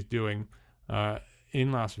Tony Hsieh is doing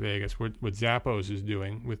in Las Vegas, what Zappos is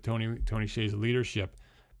doing with Tony Hsieh's leadership,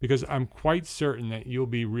 because I'm quite certain that you'll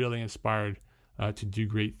be really inspired to do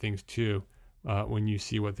great things too. When you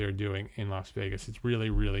see what they're doing in Las Vegas. It's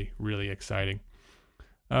really, really, really exciting.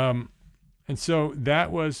 And so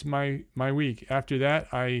that was my week. After that,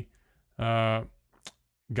 I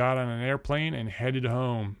got on an airplane and headed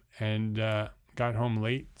home, and got home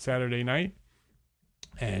late Saturday night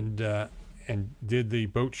and did the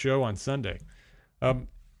boat show on Sunday.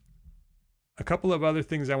 A couple of other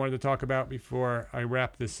things I wanted to talk about before I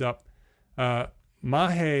wrap this up.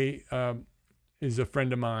 Mahe is a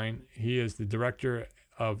friend of mine. He is the Director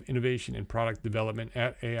of Innovation and Product Development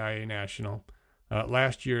at AIA National.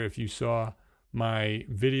 Last year, if you saw my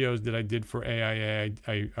videos that I did for AIA,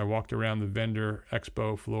 I walked around the vendor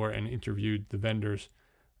expo floor and interviewed the vendors.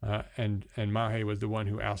 And Mahe was the one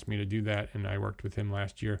who asked me to do that, and I worked with him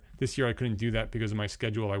last year. This year I couldn't do that because of my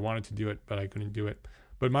schedule. I wanted to do it, but I couldn't do it.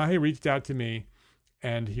 But Mahe reached out to me,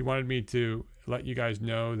 and he wanted me to let you guys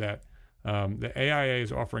know that the AIA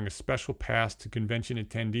is offering a special pass to convention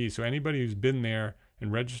attendees. So anybody who's been there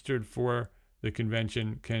and registered for the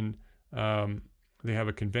convention can, they have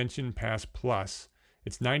a convention pass plus,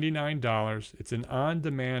 It's $99. It's an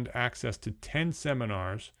on-demand access to 10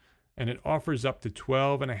 seminars, and it offers up to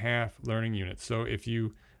 12 and a half learning units. So if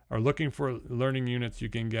you are looking for learning units, you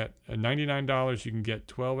can get $99. You can get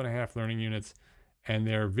 12 and a half learning units, and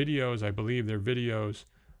their videos, I believe they're videos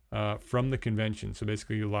from the convention. So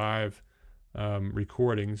basically live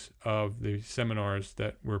recordings of the seminars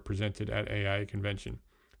that were presented at AIA convention.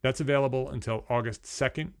 That's available until August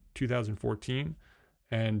 2nd, 2014.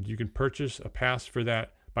 And you can purchase a pass for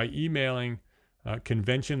that by emailing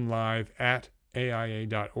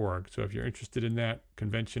conventionlive@aia.org. So if you're interested in that,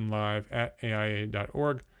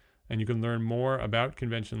 conventionlive@aia.org. And you can learn more about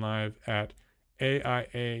Convention Live at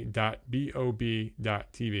aia.bob.tv.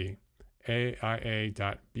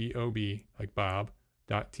 aia.bob, like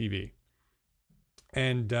Bob.tv.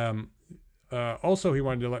 And also he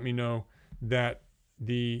wanted to let me know that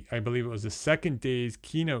I believe it was the second day's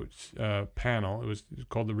keynotes panel. It was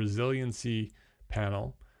called the Resiliency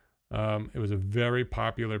Panel. It was a very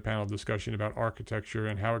popular panel discussion about architecture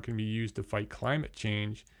and how it can be used to fight climate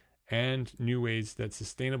change and new ways that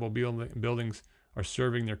sustainable buildings are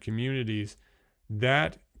serving their communities.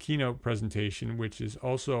 That keynote presentation, which is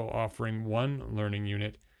also offering one learning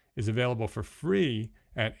unit, is available for free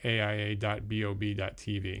at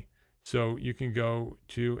aia.bob.tv. So you can go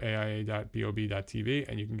to aia.bob.tv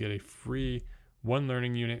and you can get a free one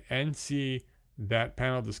learning unit and see that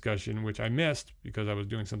panel discussion, which I missed because I was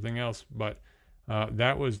doing something else. But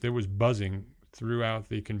there was buzzing throughout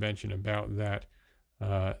the convention about that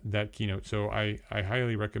keynote. So I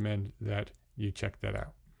highly recommend that you check that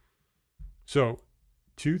out. So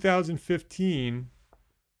 2015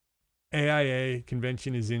 AIA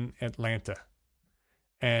convention is in Atlanta.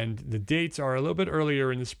 And the dates are a little bit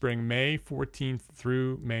earlier in the spring, May 14th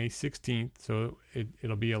through May 16th. So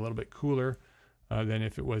it'll be a little bit cooler than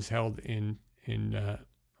if it was held in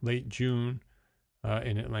late June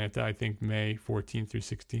in Atlanta. I think May 14th through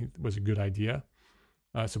 16th was a good idea.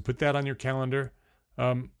 So put that on your calendar.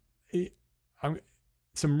 Some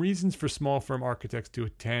reasons for small firm architects to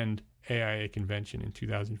attend AIA convention in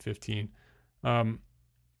 2015. The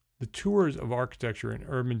tours of architecture and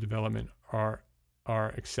urban development are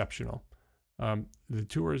exceptional. The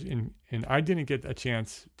tours and I didn't get a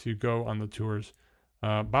chance to go on the tours.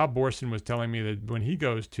 Bob Borson was telling me that when he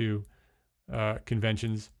goes to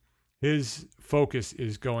conventions, his focus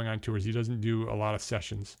is going on tours. He doesn't do a lot of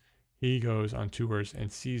sessions. He goes on tours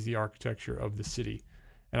and sees the architecture of the city.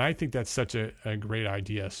 And I think that's such a great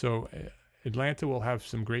idea. So Atlanta will have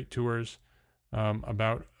some great tours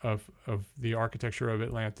of the architecture of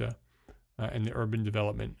Atlanta. And the urban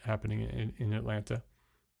development happening in Atlanta.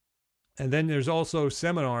 And then there's also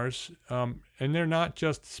seminars, and they're not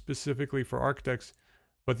just specifically for architects,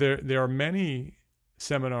 but there are many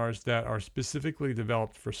seminars that are specifically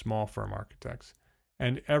developed for small firm architects.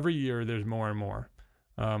 And every year there's more and more.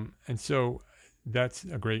 And so that's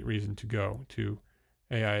a great reason to go to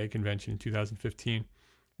AIA convention in 2015.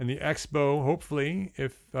 And the expo, hopefully,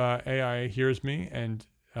 if AIA hears me and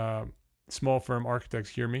small firm architects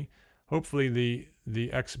hear me, hopefully the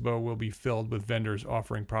expo will be filled with vendors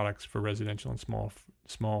offering products for residential and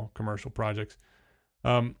small commercial projects.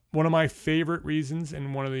 One of my favorite reasons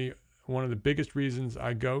and one of the biggest reasons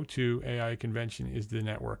I go to AIA convention is the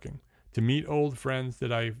networking, to meet old friends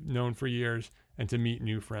that I've known for years and to meet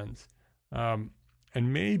new friends. And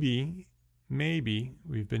maybe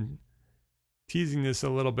we've been teasing this a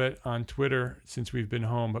little bit on Twitter since we've been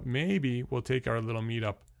home, but maybe we'll take our little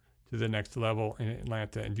meetup to the next level in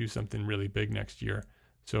Atlanta and do something really big next year,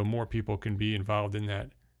 so more people can be involved in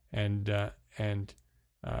that and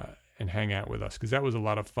hang out with us, because that was a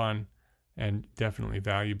lot of fun and definitely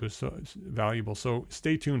valuable. So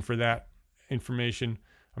stay tuned for that information.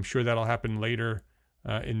 I'm sure that'll happen later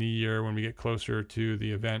in the year when we get closer to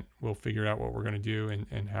the event. We'll figure out what we're going to do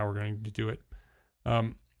and how we're going to do it.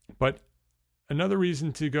 But another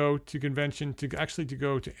reason to go to convention, to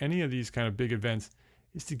go to any of these kind of big events,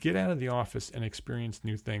 is to get out of the office and experience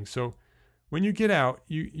new things. So when you get out,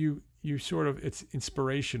 you sort of, it's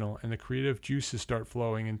inspirational and the creative juices start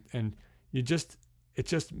flowing and it just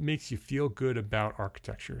makes you feel good about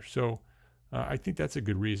architecture. So I think that's a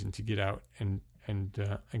good reason to get out and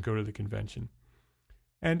go to the convention.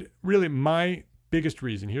 And really my biggest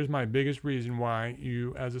reason why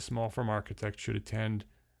you as a small firm architect should attend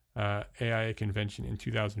AIA convention in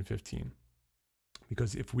 2015.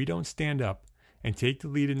 Because if we don't stand up and take the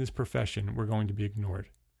lead in this profession, we're going to be ignored.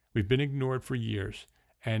 We've been ignored for years,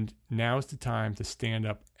 and now's the time to stand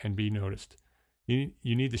up and be noticed. You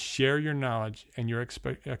need to share your knowledge and your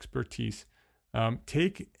expertise. AIA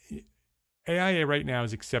right now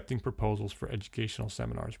is accepting proposals for educational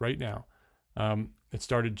seminars right now. It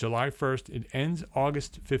started July 1st. It ends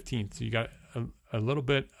August 15th. So you got a little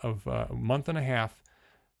bit of a month and a half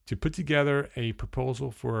to put together a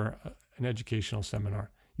proposal for an educational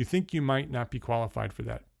seminar. You think you might not be qualified for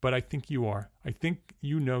that, but I think you are. I think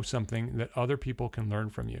you know something that other people can learn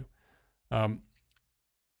from you.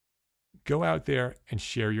 Go out there and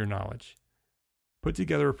share your knowledge. Put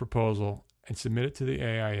together a proposal and submit it to the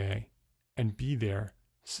AIA and be there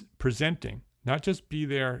presenting. Not just be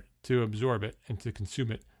there to absorb it and to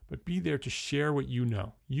consume it, but be there to share what you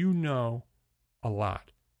know. You know a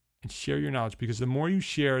lot, and share your knowledge, because the more you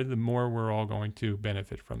share, the more we're all going to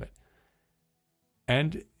benefit from it.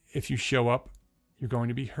 And if you show up, you're going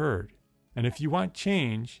to be heard. And if you want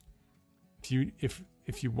change,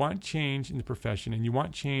 if you want change in the profession and you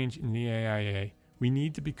want change in the AIA, we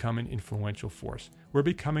need to become an influential force. We're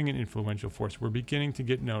becoming an influential force. We're beginning to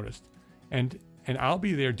get noticed. And I'll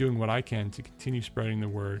be there doing what I can to continue spreading the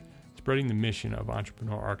word, spreading the mission of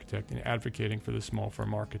Entrepreneur Architect and advocating for the small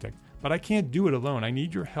firm architect. But I can't do it alone. I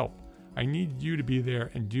need your help. I need you to be there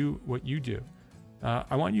and do what you do.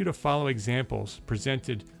 I want you to follow examples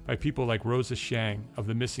presented by people like Rosa Shang of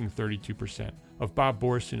The Missing 32%, of Bob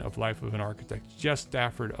Borson of Life of an Architect, Jess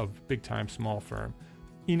Stafford of Big Time Small Firm,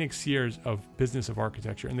 Enoch Sears of Business of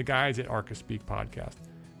Architecture, and the guys at ArchiSpeak podcast.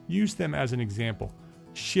 Use them as an example.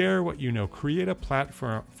 Share what you know. Create a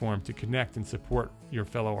platform to connect and support your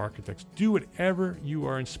fellow architects. Do whatever you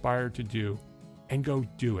are inspired to do and go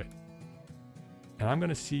do it. And I'm going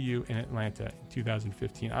to see you in Atlanta in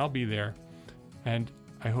 2015. I'll be there, and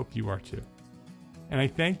I hope you are too. And I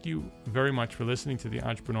thank you very much for listening to the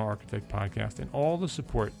Entrepreneur Architect podcast and all the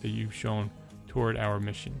support that you've shown toward our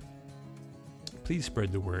mission. Please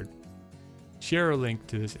spread the word. Share a link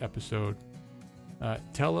to this episode.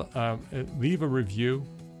 Leave a review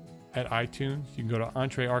at iTunes. You can go to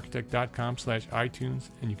entrearchitect.com/iTunes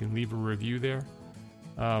and you can leave a review there.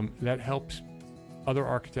 That helps other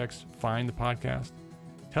architects find the podcast.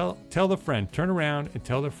 Tell the friend. Turn around and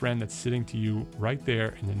tell the friend that's sitting to you right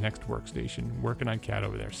there in the next workstation, working on CAD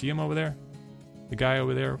over there. See him over there? The guy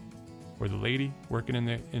over there, or the lady working on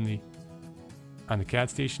the CAD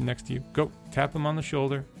station next to you. Go tap him on the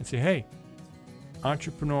shoulder and say, "Hey,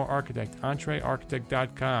 Entrepreneur Architect,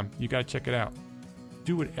 entrearchitect.com. You got to check it out."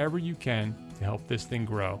 Do whatever you can to help this thing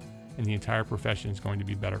grow, and the entire profession is going to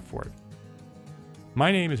be better for it. My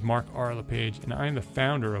name is Mark R. LePage, and I am the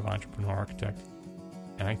founder of Entrepreneur Architect.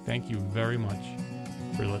 And I thank you very much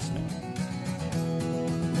for listening.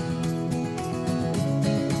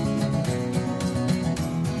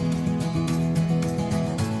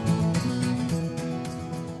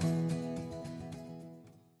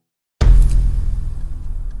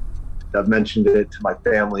 I've mentioned it to my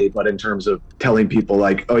family, but in terms of telling people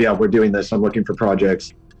like, oh yeah, we're doing this, I'm looking for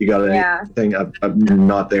projects, you got anything? I'm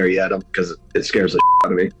not there yet because it scares the shit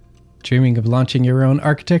out of me. Dreaming of launching your own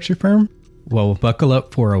architecture firm? Well, buckle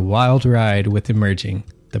up for a wild ride with Emerging,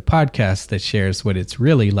 the podcast that shares what it's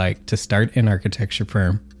really like to start an architecture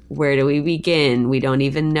firm. Where do we begin? We don't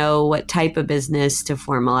even know what type of business to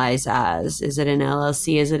formalize as. Is it an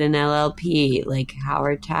LLC? Is it an LLP? Like, how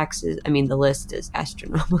are taxes? I mean, the list is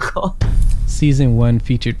astronomical. Season 1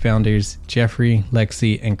 featured founders Jeffrey,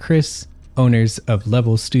 Lexi, and Chris, owners of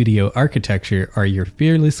Level Studio Architecture, are your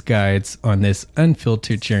fearless guides on this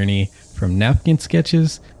unfiltered journey from napkin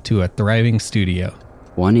sketches to a thriving studio.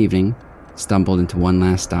 One evening, stumbled into one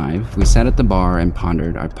last dive, we sat at the bar and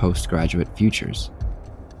pondered our postgraduate futures.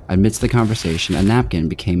 Amidst the conversation, a napkin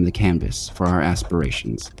became the canvas for our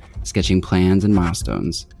aspirations, sketching plans and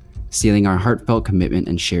milestones, sealing our heartfelt commitment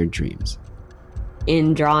and shared dreams.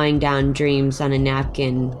 In drawing down dreams on a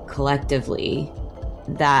napkin collectively,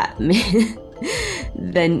 that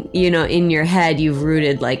then, in your head, you've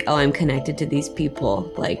rooted like, oh, I'm connected to these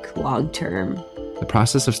people, like long term. The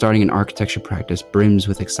process of starting an architecture practice brims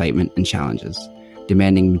with excitement and challenges,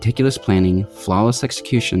 demanding meticulous planning, flawless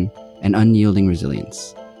execution, and unyielding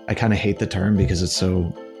resilience. I kind of hate the term because it's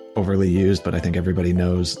so overly used, but I think everybody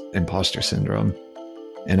knows imposter syndrome.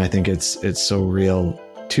 And I think it's so real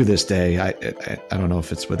to this day. I don't know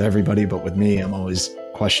if it's with everybody, but with me, I'm always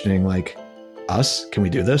questioning like, us? Can we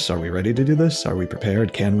do this? Are we ready to do this? Are we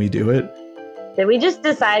prepared? Can we do it? Did we just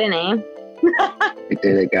decide a name? We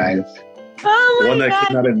did it, guys. Oh my God. One that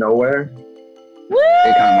came out of nowhere. Woo!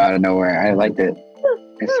 It came out of nowhere. I liked it.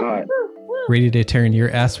 I saw it. Ready to turn your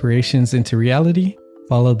aspirations into reality?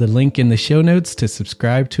 Follow the link in the show notes to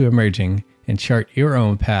subscribe to Emerging and chart your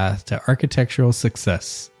own path to architectural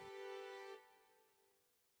success.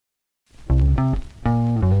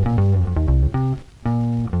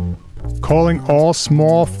 calling all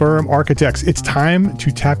small firm architects. It's time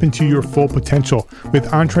to tap into your full potential with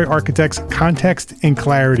EntreArchitect's Context and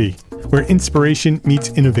Clarity, where inspiration meets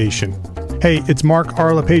innovation. Hey, it's Mark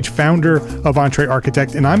R. LePage, founder of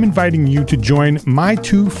EntreArchitect, and I'm inviting you to join my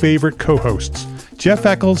two favorite co-hosts, Jeff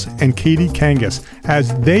Eccles and Katie Kangas,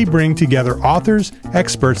 as they bring together authors,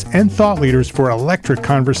 experts, and thought leaders for electric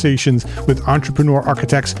conversations with entrepreneur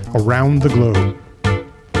architects around the globe.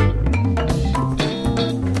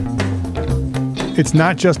 It's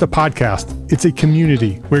not just a podcast, it's a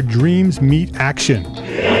community where dreams meet action.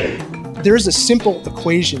 There's a simple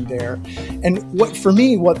equation there. And what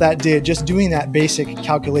that did, just doing that basic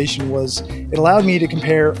calculation, was it allowed me to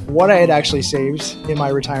compare what I had actually saved in my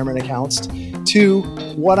retirement accounts to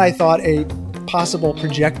what I thought a possible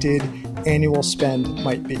projected annual spend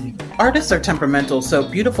might be. Artists are temperamental, so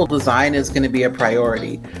beautiful design is going to be a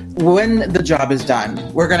priority. When the job is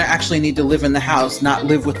done, we're going to actually need to live in the house, not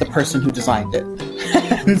live with the person who designed it.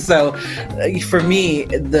 And so for me,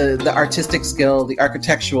 the artistic skill, the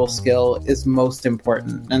architectural skill is most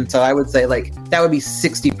important. And so I would say that would be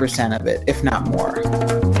 60% of it, if not more.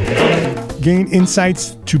 Gain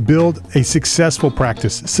insights to build a successful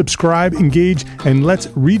practice. Subscribe, engage, and let's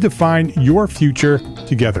redefine your future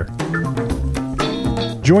together.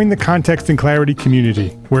 Join the Context and Clarity community,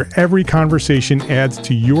 where every conversation adds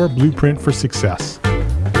to your blueprint for success.